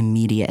 4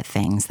 immediate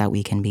things that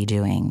we can be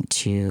doing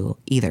to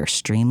either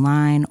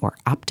streamline or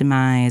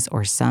optimize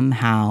or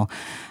somehow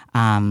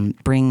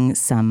bring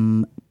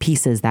some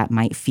pieces that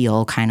might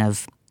feel kind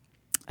of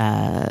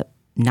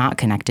not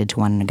connected to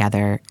one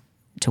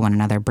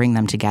another, bring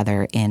them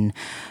together in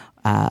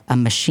a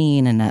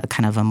machine and a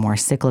kind of a more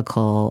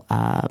cyclical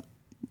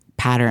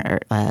pattern or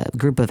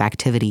group of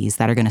activities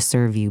that are going to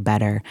serve you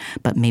better,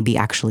 but maybe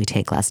actually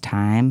take less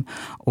time,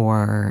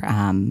 or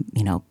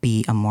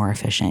be a more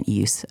efficient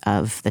use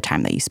of the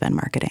time that you spend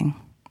marketing.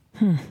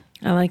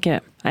 I like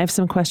it. I have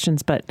some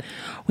questions, but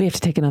we have to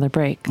take another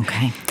break.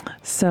 Okay.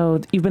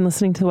 So you've been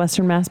listening to the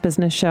Western Mass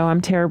Business Show.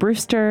 I'm Tara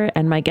Brewster,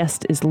 and my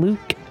guest is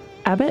Luke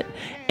Abbott,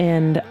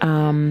 and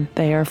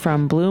they are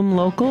from Bloom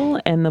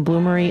Local and the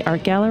Bloomery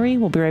Art Gallery.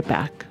 We'll be right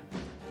back.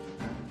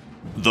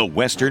 The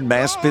Western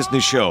Mass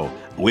Business Show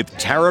with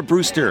Tara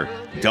Brewster,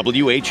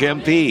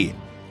 WHMP.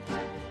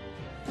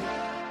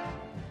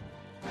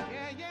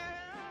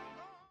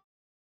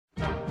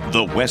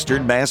 The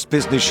Western Mass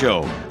Business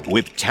Show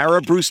with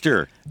Tara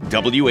Brewster,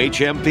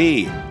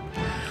 WHMP.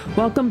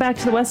 Welcome back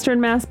to the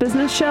Western Mass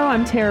Business Show.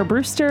 I'm Tara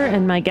Brewster,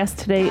 and my guest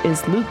today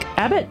is Luke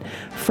Abbott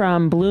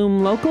from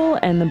Bloom Local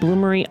and the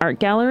Bloomery Art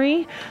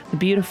Gallery, the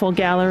beautiful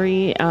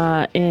gallery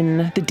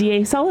in the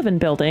D.A. Sullivan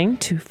building,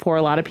 for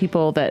a lot of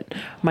people that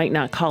might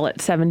not call it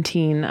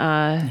 17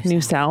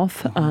 New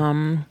South.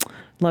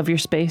 Love your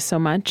space so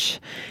much.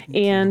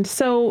 And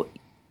so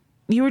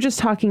you were just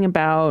talking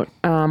about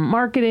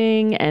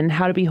marketing and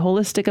how to be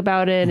holistic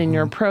about it and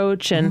your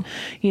approach. And,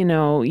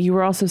 you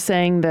were also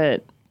saying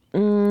that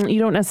you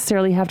don't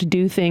necessarily have to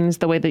do things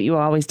the way that you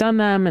always done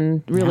them,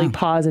 and really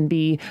pause and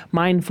be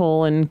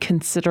mindful and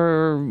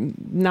consider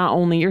not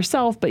only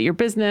yourself, but your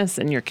business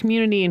and your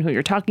community and who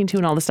you're talking to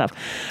and all this stuff.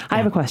 I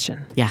have a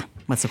question. Yeah.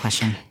 What's the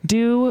question?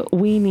 Do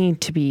we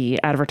need to be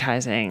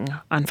advertising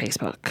on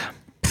Facebook?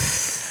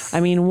 I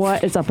mean,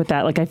 what is up with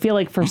that? Like, I feel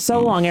like for so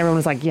long, everyone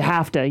was like, you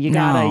have to, you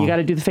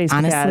gotta do the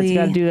Facebook ads, you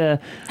gotta do the,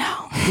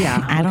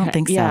 yeah. I don't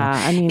think so.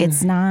 Yeah, I mean,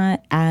 it's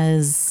not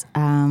as,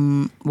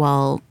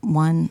 well,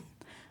 one,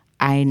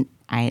 I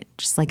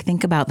just like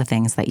think about the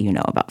things that you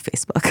know about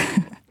Facebook.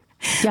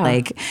 Yeah.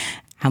 Like,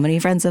 how many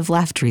friends have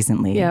left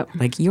recently? Yep.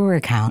 Like your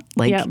account,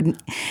 like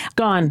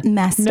gone,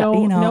 messed up.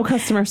 No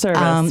customer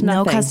service,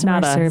 no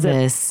customer nada,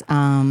 service.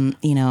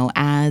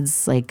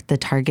 Ads, like the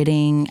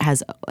targeting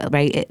has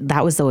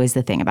that was always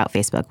the thing about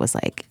Facebook, was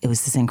like it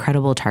was this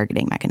incredible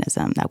targeting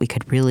mechanism that we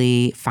could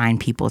really find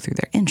people through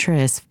their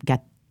interests,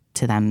 get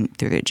to them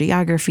through their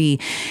geography.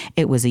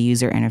 It was a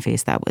user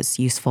interface that was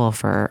useful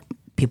for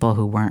people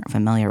who weren't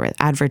familiar with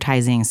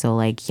advertising. So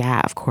like,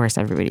 yeah, of course,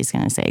 everybody's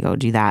going to say, go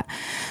do that.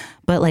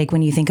 But like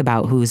when you think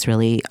about who's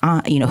really,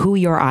 who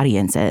your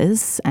audience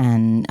is,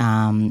 and,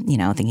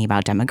 thinking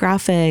about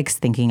demographics,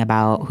 thinking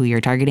about who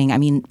you're targeting, I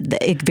mean,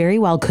 it very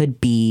well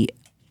could be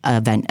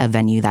a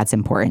venue that's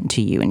important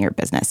to you and your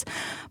business.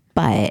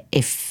 But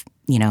if,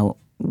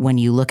 when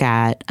you look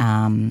at,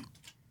 the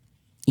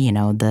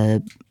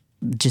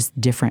just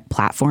different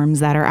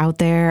platforms that are out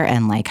there,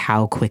 and like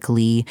how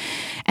quickly,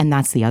 and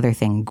that's the other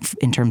thing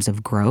in terms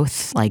of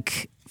growth,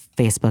 like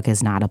Facebook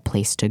is not a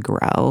place to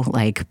grow.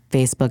 Like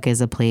Facebook is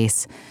a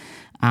place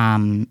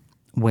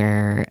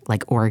where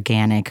like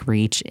organic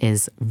reach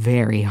is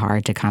very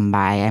hard to come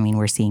by. I mean,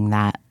 we're seeing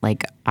that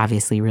like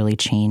obviously really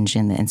change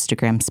in the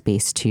Instagram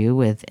space too,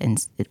 with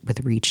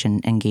reach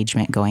and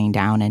engagement going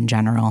down in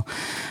general.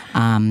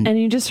 And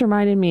you just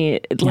reminded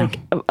me like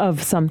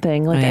of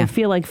something. Like I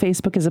feel like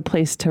Facebook is a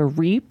place to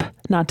reap,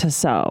 not to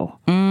sow.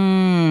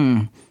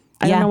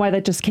 I don't know why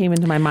that just came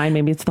into my mind.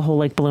 Maybe it's the whole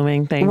like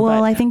blooming thing.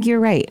 Well, I think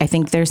you're right. I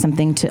think there's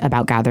something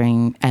about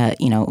gathering,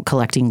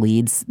 collecting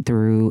leads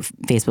through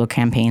Facebook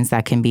campaigns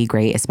that can be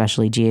great,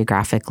 especially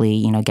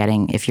geographically.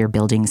 If you're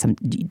doing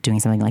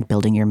something like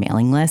building your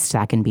mailing list,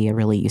 that can be a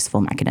really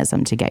useful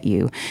mechanism to get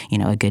you,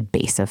 a good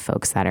base of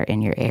folks that are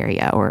in your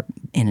area or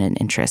in an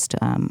interest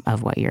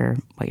of what you're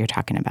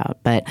talking about.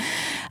 But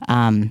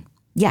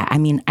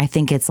I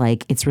think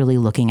it's really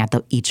looking at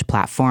each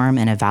platform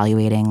and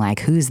evaluating like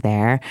who's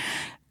there.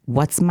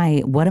 What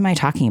am I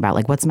talking about?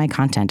 Like, what's my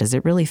content? Does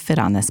it really fit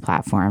on this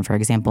platform? For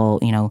example,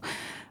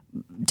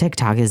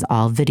 TikTok is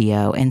all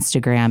video.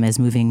 Instagram is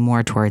moving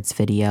more towards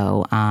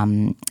video.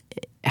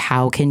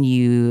 How can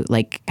you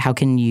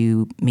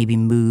maybe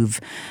move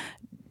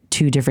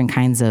two different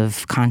kinds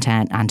of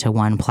content onto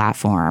one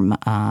platform?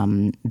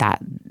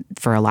 That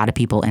for a lot of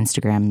people,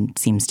 Instagram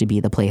seems to be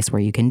the place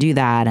where you can do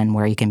that and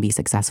where you can be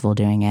successful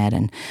doing it.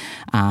 And,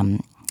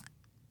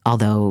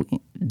 although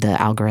the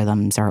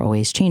algorithms are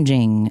always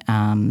changing,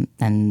 and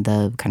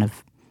the kind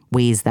of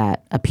ways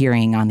that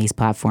appearing on these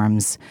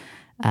platforms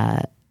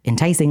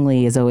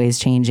enticingly is always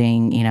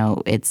changing,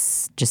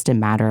 it's just a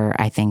matter,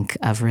 I think,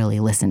 of really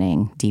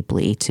listening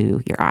deeply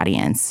to your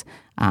audience.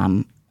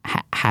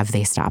 Have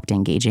they stopped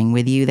engaging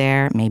with you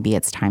there? Maybe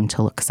it's time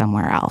to look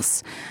somewhere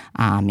else.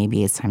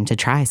 Maybe it's time to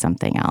try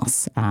something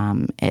else.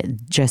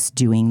 Just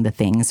doing the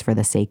things for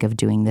the sake of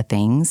doing the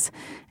things,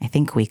 I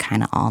think we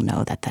kind of all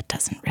know that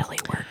doesn't really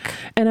work.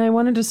 And I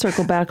wanted to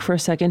circle back for a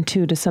second,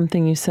 too, to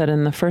something you said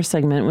in the first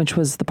segment, which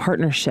was the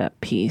partnership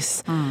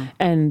piece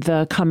and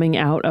the coming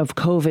out of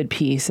COVID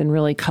piece and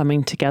really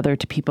coming together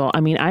to people.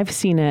 I mean, I've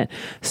seen it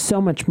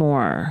so much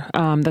more,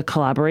 the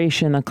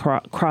collaboration, the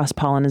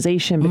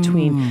cross-pollination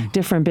between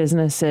different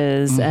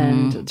businesses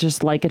and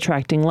just like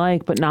attracting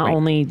like, but not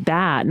only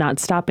that, not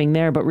stopping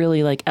there, but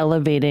really like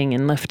elevating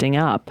and lifting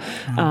up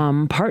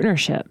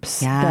partnerships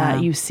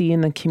that you see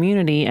in the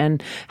community,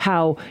 and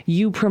how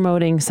you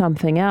promoting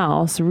something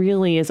else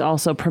really is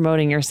also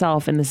promoting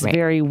yourself in this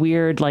very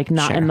weird, like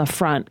not in the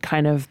front,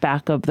 kind of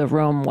back of the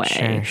room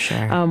way.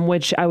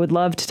 Which I would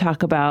love to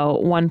talk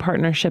about. One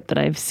partnership that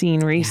I've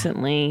seen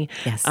recently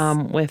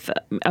with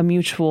a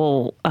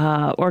mutual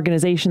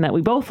organization that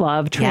we both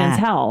love, Trans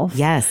Health.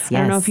 Yes. I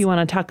don't know if you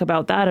want to talk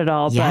about that at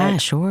all. Yeah, but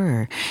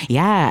sure.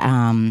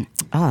 Yeah.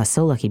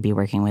 So lucky to be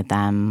working with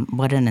them.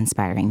 What an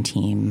inspiring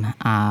team.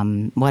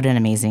 What an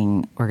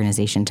amazing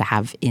organization to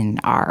have in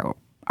our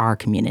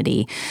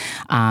community.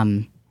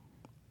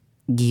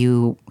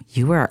 You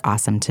were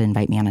awesome to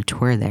invite me on a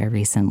tour there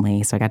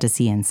recently. So I got to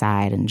see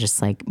inside and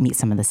just like meet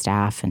some of the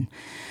staff,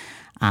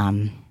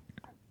 and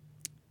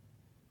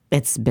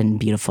it's been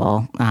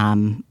beautiful.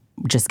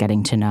 Just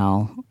getting to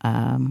know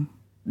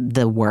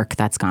the work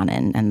that's gone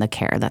in and the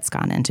care that's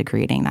gone into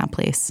creating that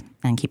place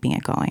and keeping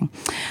it going.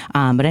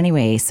 But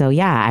anyway, so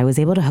I was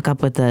able to hook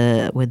up with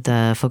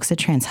the folks at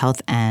Trans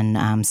Health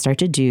and start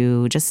to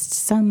do just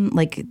some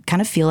like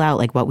kind of feel out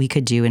like what we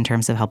could do in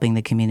terms of helping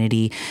the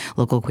community,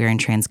 local queer and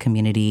trans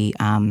community,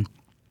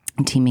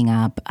 teaming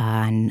up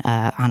on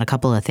a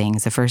couple of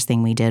things. The first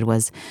thing we did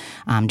was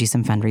do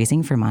some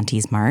fundraising for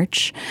Monty's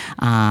March.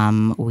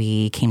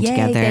 We came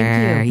together.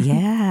 Thank you.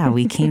 Yeah,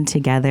 we came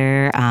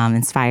together,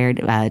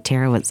 inspired.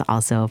 Tara was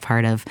also a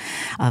part of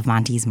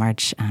Monty's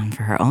March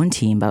for her own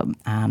team, but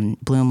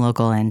Bloom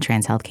Local and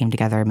Trans Health came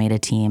together, made a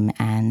team,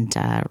 and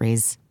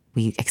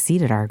we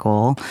exceeded our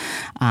goal.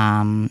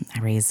 I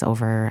raised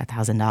over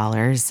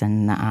 $1,000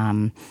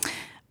 and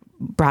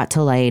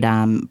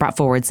brought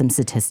forward some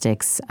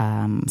statistics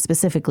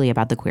specifically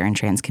about the queer and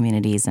trans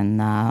communities and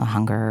the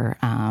hunger,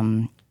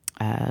 in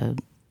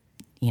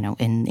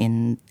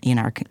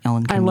our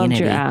own community. I loved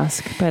your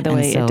ask, by the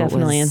way. So it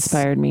definitely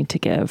inspired me to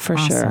give, for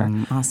sure.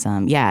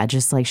 Awesome. Yeah,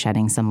 just like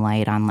shedding some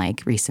light on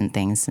like recent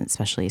things,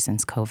 especially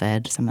since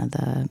COVID, some of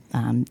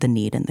the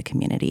need in the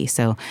community.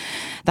 So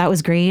that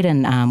was great,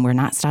 and we're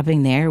not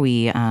stopping there.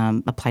 We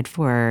applied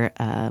for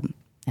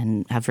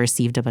and have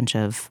received a bunch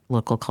of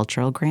local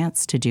cultural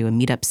grants to do a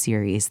meetup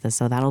series.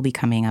 So that'll be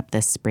coming up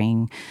this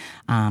spring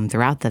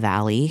throughout the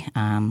Valley.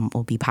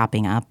 We'll be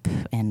popping up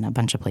in a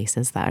bunch of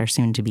places that are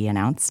soon to be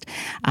announced,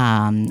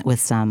 with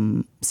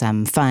some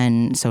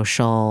fun,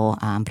 social,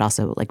 but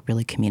also like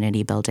really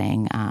community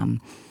building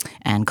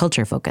and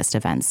culture-focused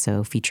events.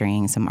 So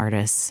featuring some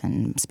artists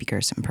and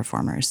speakers and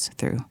performers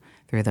through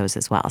those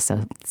as well.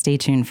 So stay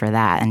tuned for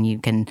that. And you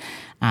can...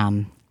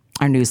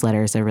 our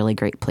newsletter is a really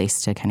great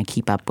place to kind of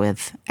keep up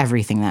with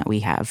everything that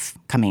we have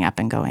coming up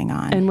and going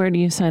on. And where do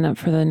you sign up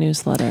for the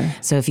newsletter?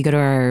 So if you go to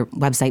our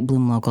website,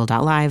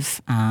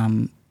 bloomlocal.live,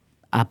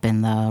 up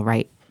in the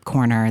right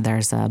corner,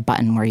 there's a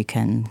button where you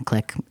can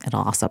click.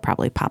 It'll also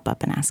probably pop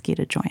up and ask you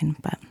to join.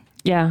 But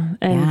Yeah.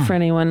 And Yeah. for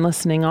anyone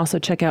listening, also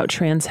check out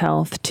Trans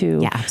Health too.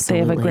 Yeah, They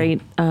have a absolutely.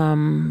 great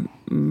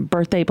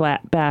birthday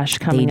bash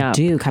coming They up.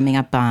 do, coming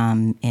up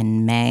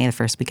in May, the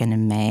first weekend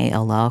in May.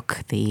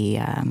 Alok, the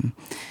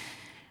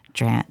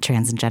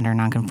trans and gender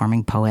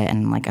nonconforming poet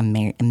and like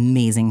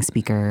amazing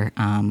speaker,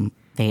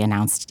 they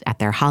announced at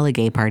their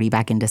holiday party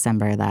back in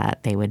December that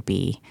they would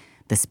be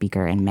the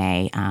speaker in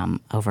May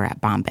over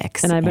at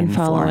Bombix. And I've been in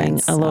following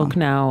Florence, so Alok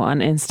now on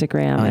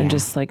Instagram and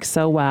just like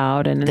so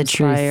wowed and the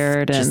truth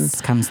inspired and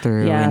just comes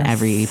through in Yes.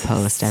 every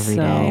post every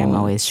day. I'm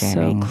always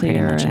sharing so clear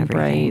pretty much and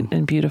everything. bright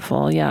and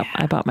beautiful. Yep,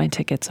 I bought my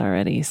tickets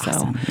already. So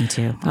Awesome. Me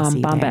too. I'll see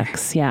you there.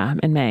 Bombex, yeah,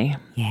 in May.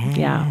 Yeah.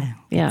 Good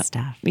Yeah.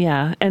 stuff.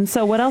 Yeah. And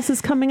so what else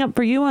is coming up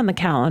for you on the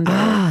calendar?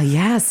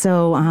 Yeah.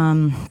 So,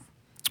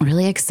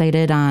 really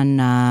excited on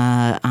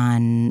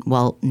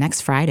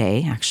next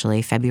Friday,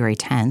 actually, February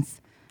 10th.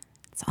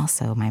 It's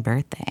also my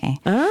birthday.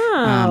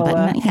 Oh,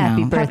 but you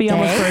happy know, birthday. happy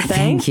almost birthday.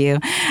 Thank you.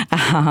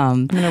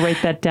 I'm going to write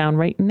that down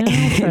right now.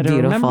 Try to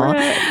Beautiful. remember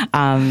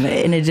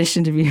it. In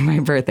addition to being my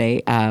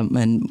birthday,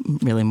 and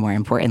really more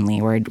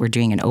importantly, we're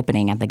doing an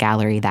opening at the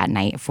gallery that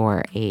night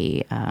for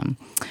a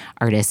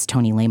artist,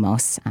 Tony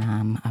Lemos,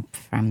 up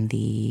from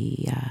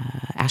the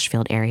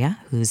Ashfield area,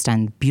 who's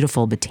done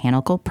beautiful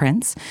botanical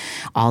prints,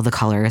 all the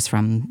colors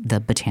from the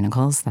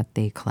botanicals that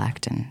they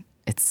collect, and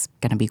it's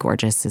going to be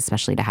gorgeous,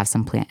 especially to have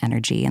some plant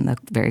energy in the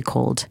very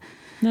cold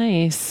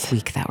Nice.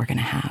 week that we're going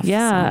to have.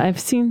 Yeah, So, I've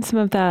seen some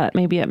of that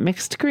maybe at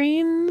Mixed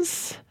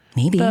Greens.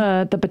 maybe.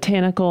 The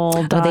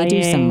botanical Oh, they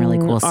do some really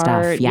cool dyeing stuff.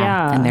 art.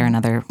 Yeah. And they're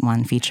another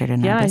one featured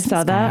in Yeah, our I business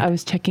saw that. guide. I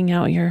was checking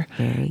out your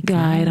Very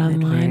guide good,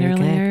 online very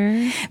good.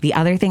 earlier. The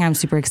other thing I'm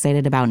super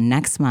excited about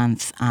next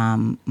month,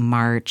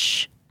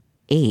 March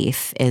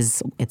 8th,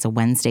 it's a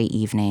Wednesday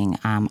evening.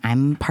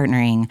 I'm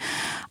partnering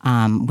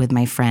with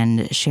my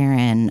friend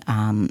Sharon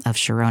of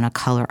Sharona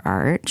Color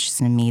Art. She's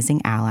an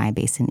amazing ally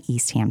based in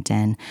East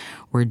Hampton.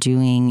 We're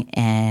doing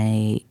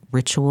a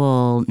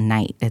ritual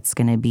night. It's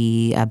going to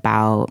be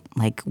about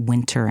like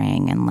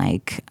wintering and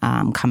like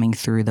coming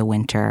through the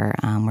winter.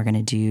 We're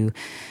going to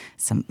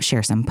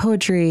share some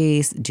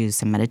poetry, do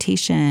some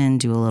meditation,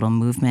 do a little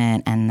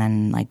movement, and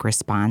then like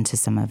respond to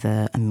some of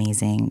the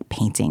amazing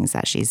paintings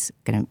that she's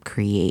going to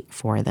create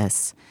for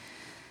this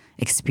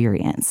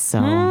experience.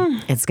 So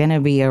it's going to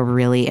be a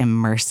really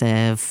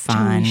immersive,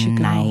 fun should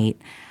go. night.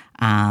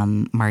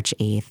 March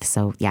 8th.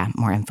 So yeah,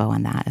 more info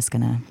on that is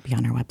going to be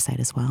on our website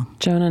as well.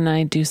 Joan and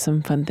I do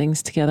some fun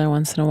things together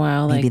once in a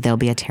while. Maybe Like there'll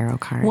be a tarot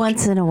card.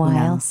 Once in a Who while.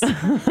 knows?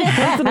 once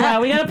in a while,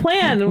 we got a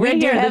plan. We right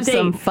do here, have the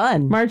some date,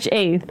 fun. March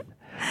 8th.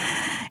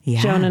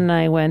 Yeah. Joan and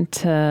I went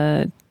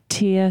to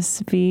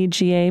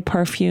TSVGA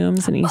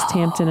Perfumes in East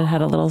Hampton and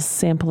had a little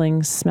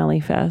sampling smelly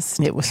fest.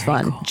 It was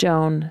fun.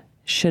 Joan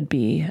should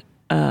be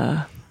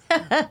a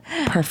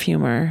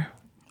perfumer.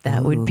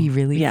 That would be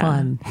really Yeah.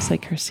 fun. It's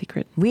like her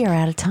secret. We are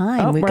out of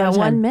time. We've we're got out of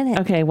 1 time. minute.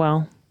 Okay,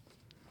 well,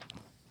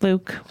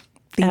 Luke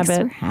Thanks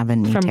Abbott for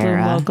having me, from Bloom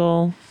Tara.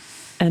 Local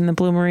and the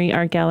Bloomery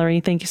Art Gallery.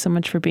 Thank you so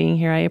much for being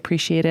here. I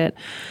appreciate it.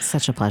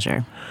 Such a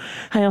pleasure.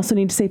 I also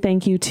need to say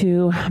thank you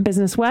to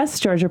Business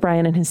West, George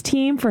O'Brien and his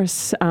team for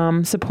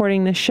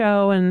supporting the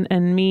show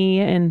and me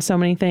and so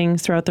many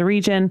things throughout the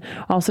region.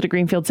 Also to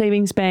Greenfield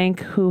Savings Bank,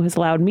 who has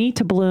allowed me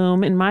to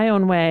bloom in my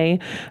own way.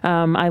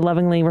 I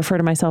lovingly refer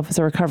to myself as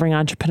a recovering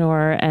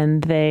entrepreneur,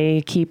 and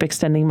they keep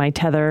extending my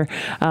tether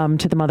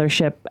to the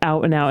mothership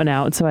out and out and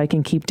out so I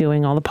can keep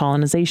doing all the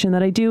pollinization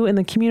that I do in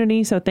the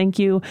community. So thank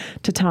you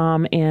to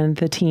Tom and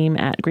the team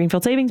at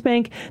Greenfield Savings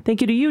Bank.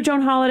 Thank you to you,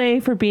 Joan Holiday,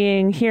 for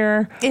being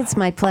here. It's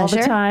my All pleasure.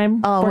 the time,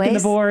 working the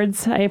Always.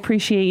 boards. I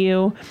appreciate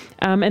you.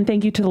 And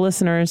thank you to the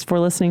listeners for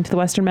listening to the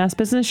Western Mass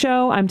Business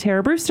Show. I'm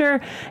Tara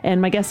Brewster,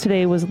 and my guest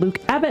today was Luke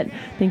Abbott.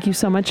 Thank you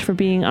so much for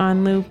being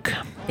on, Luke.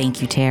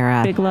 Thank you,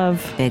 Tara. Big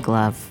love. Big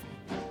love.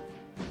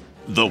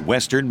 The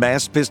Western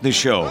Mass Business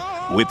Show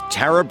with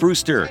Tara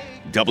Brewster,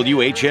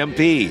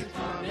 WHMP.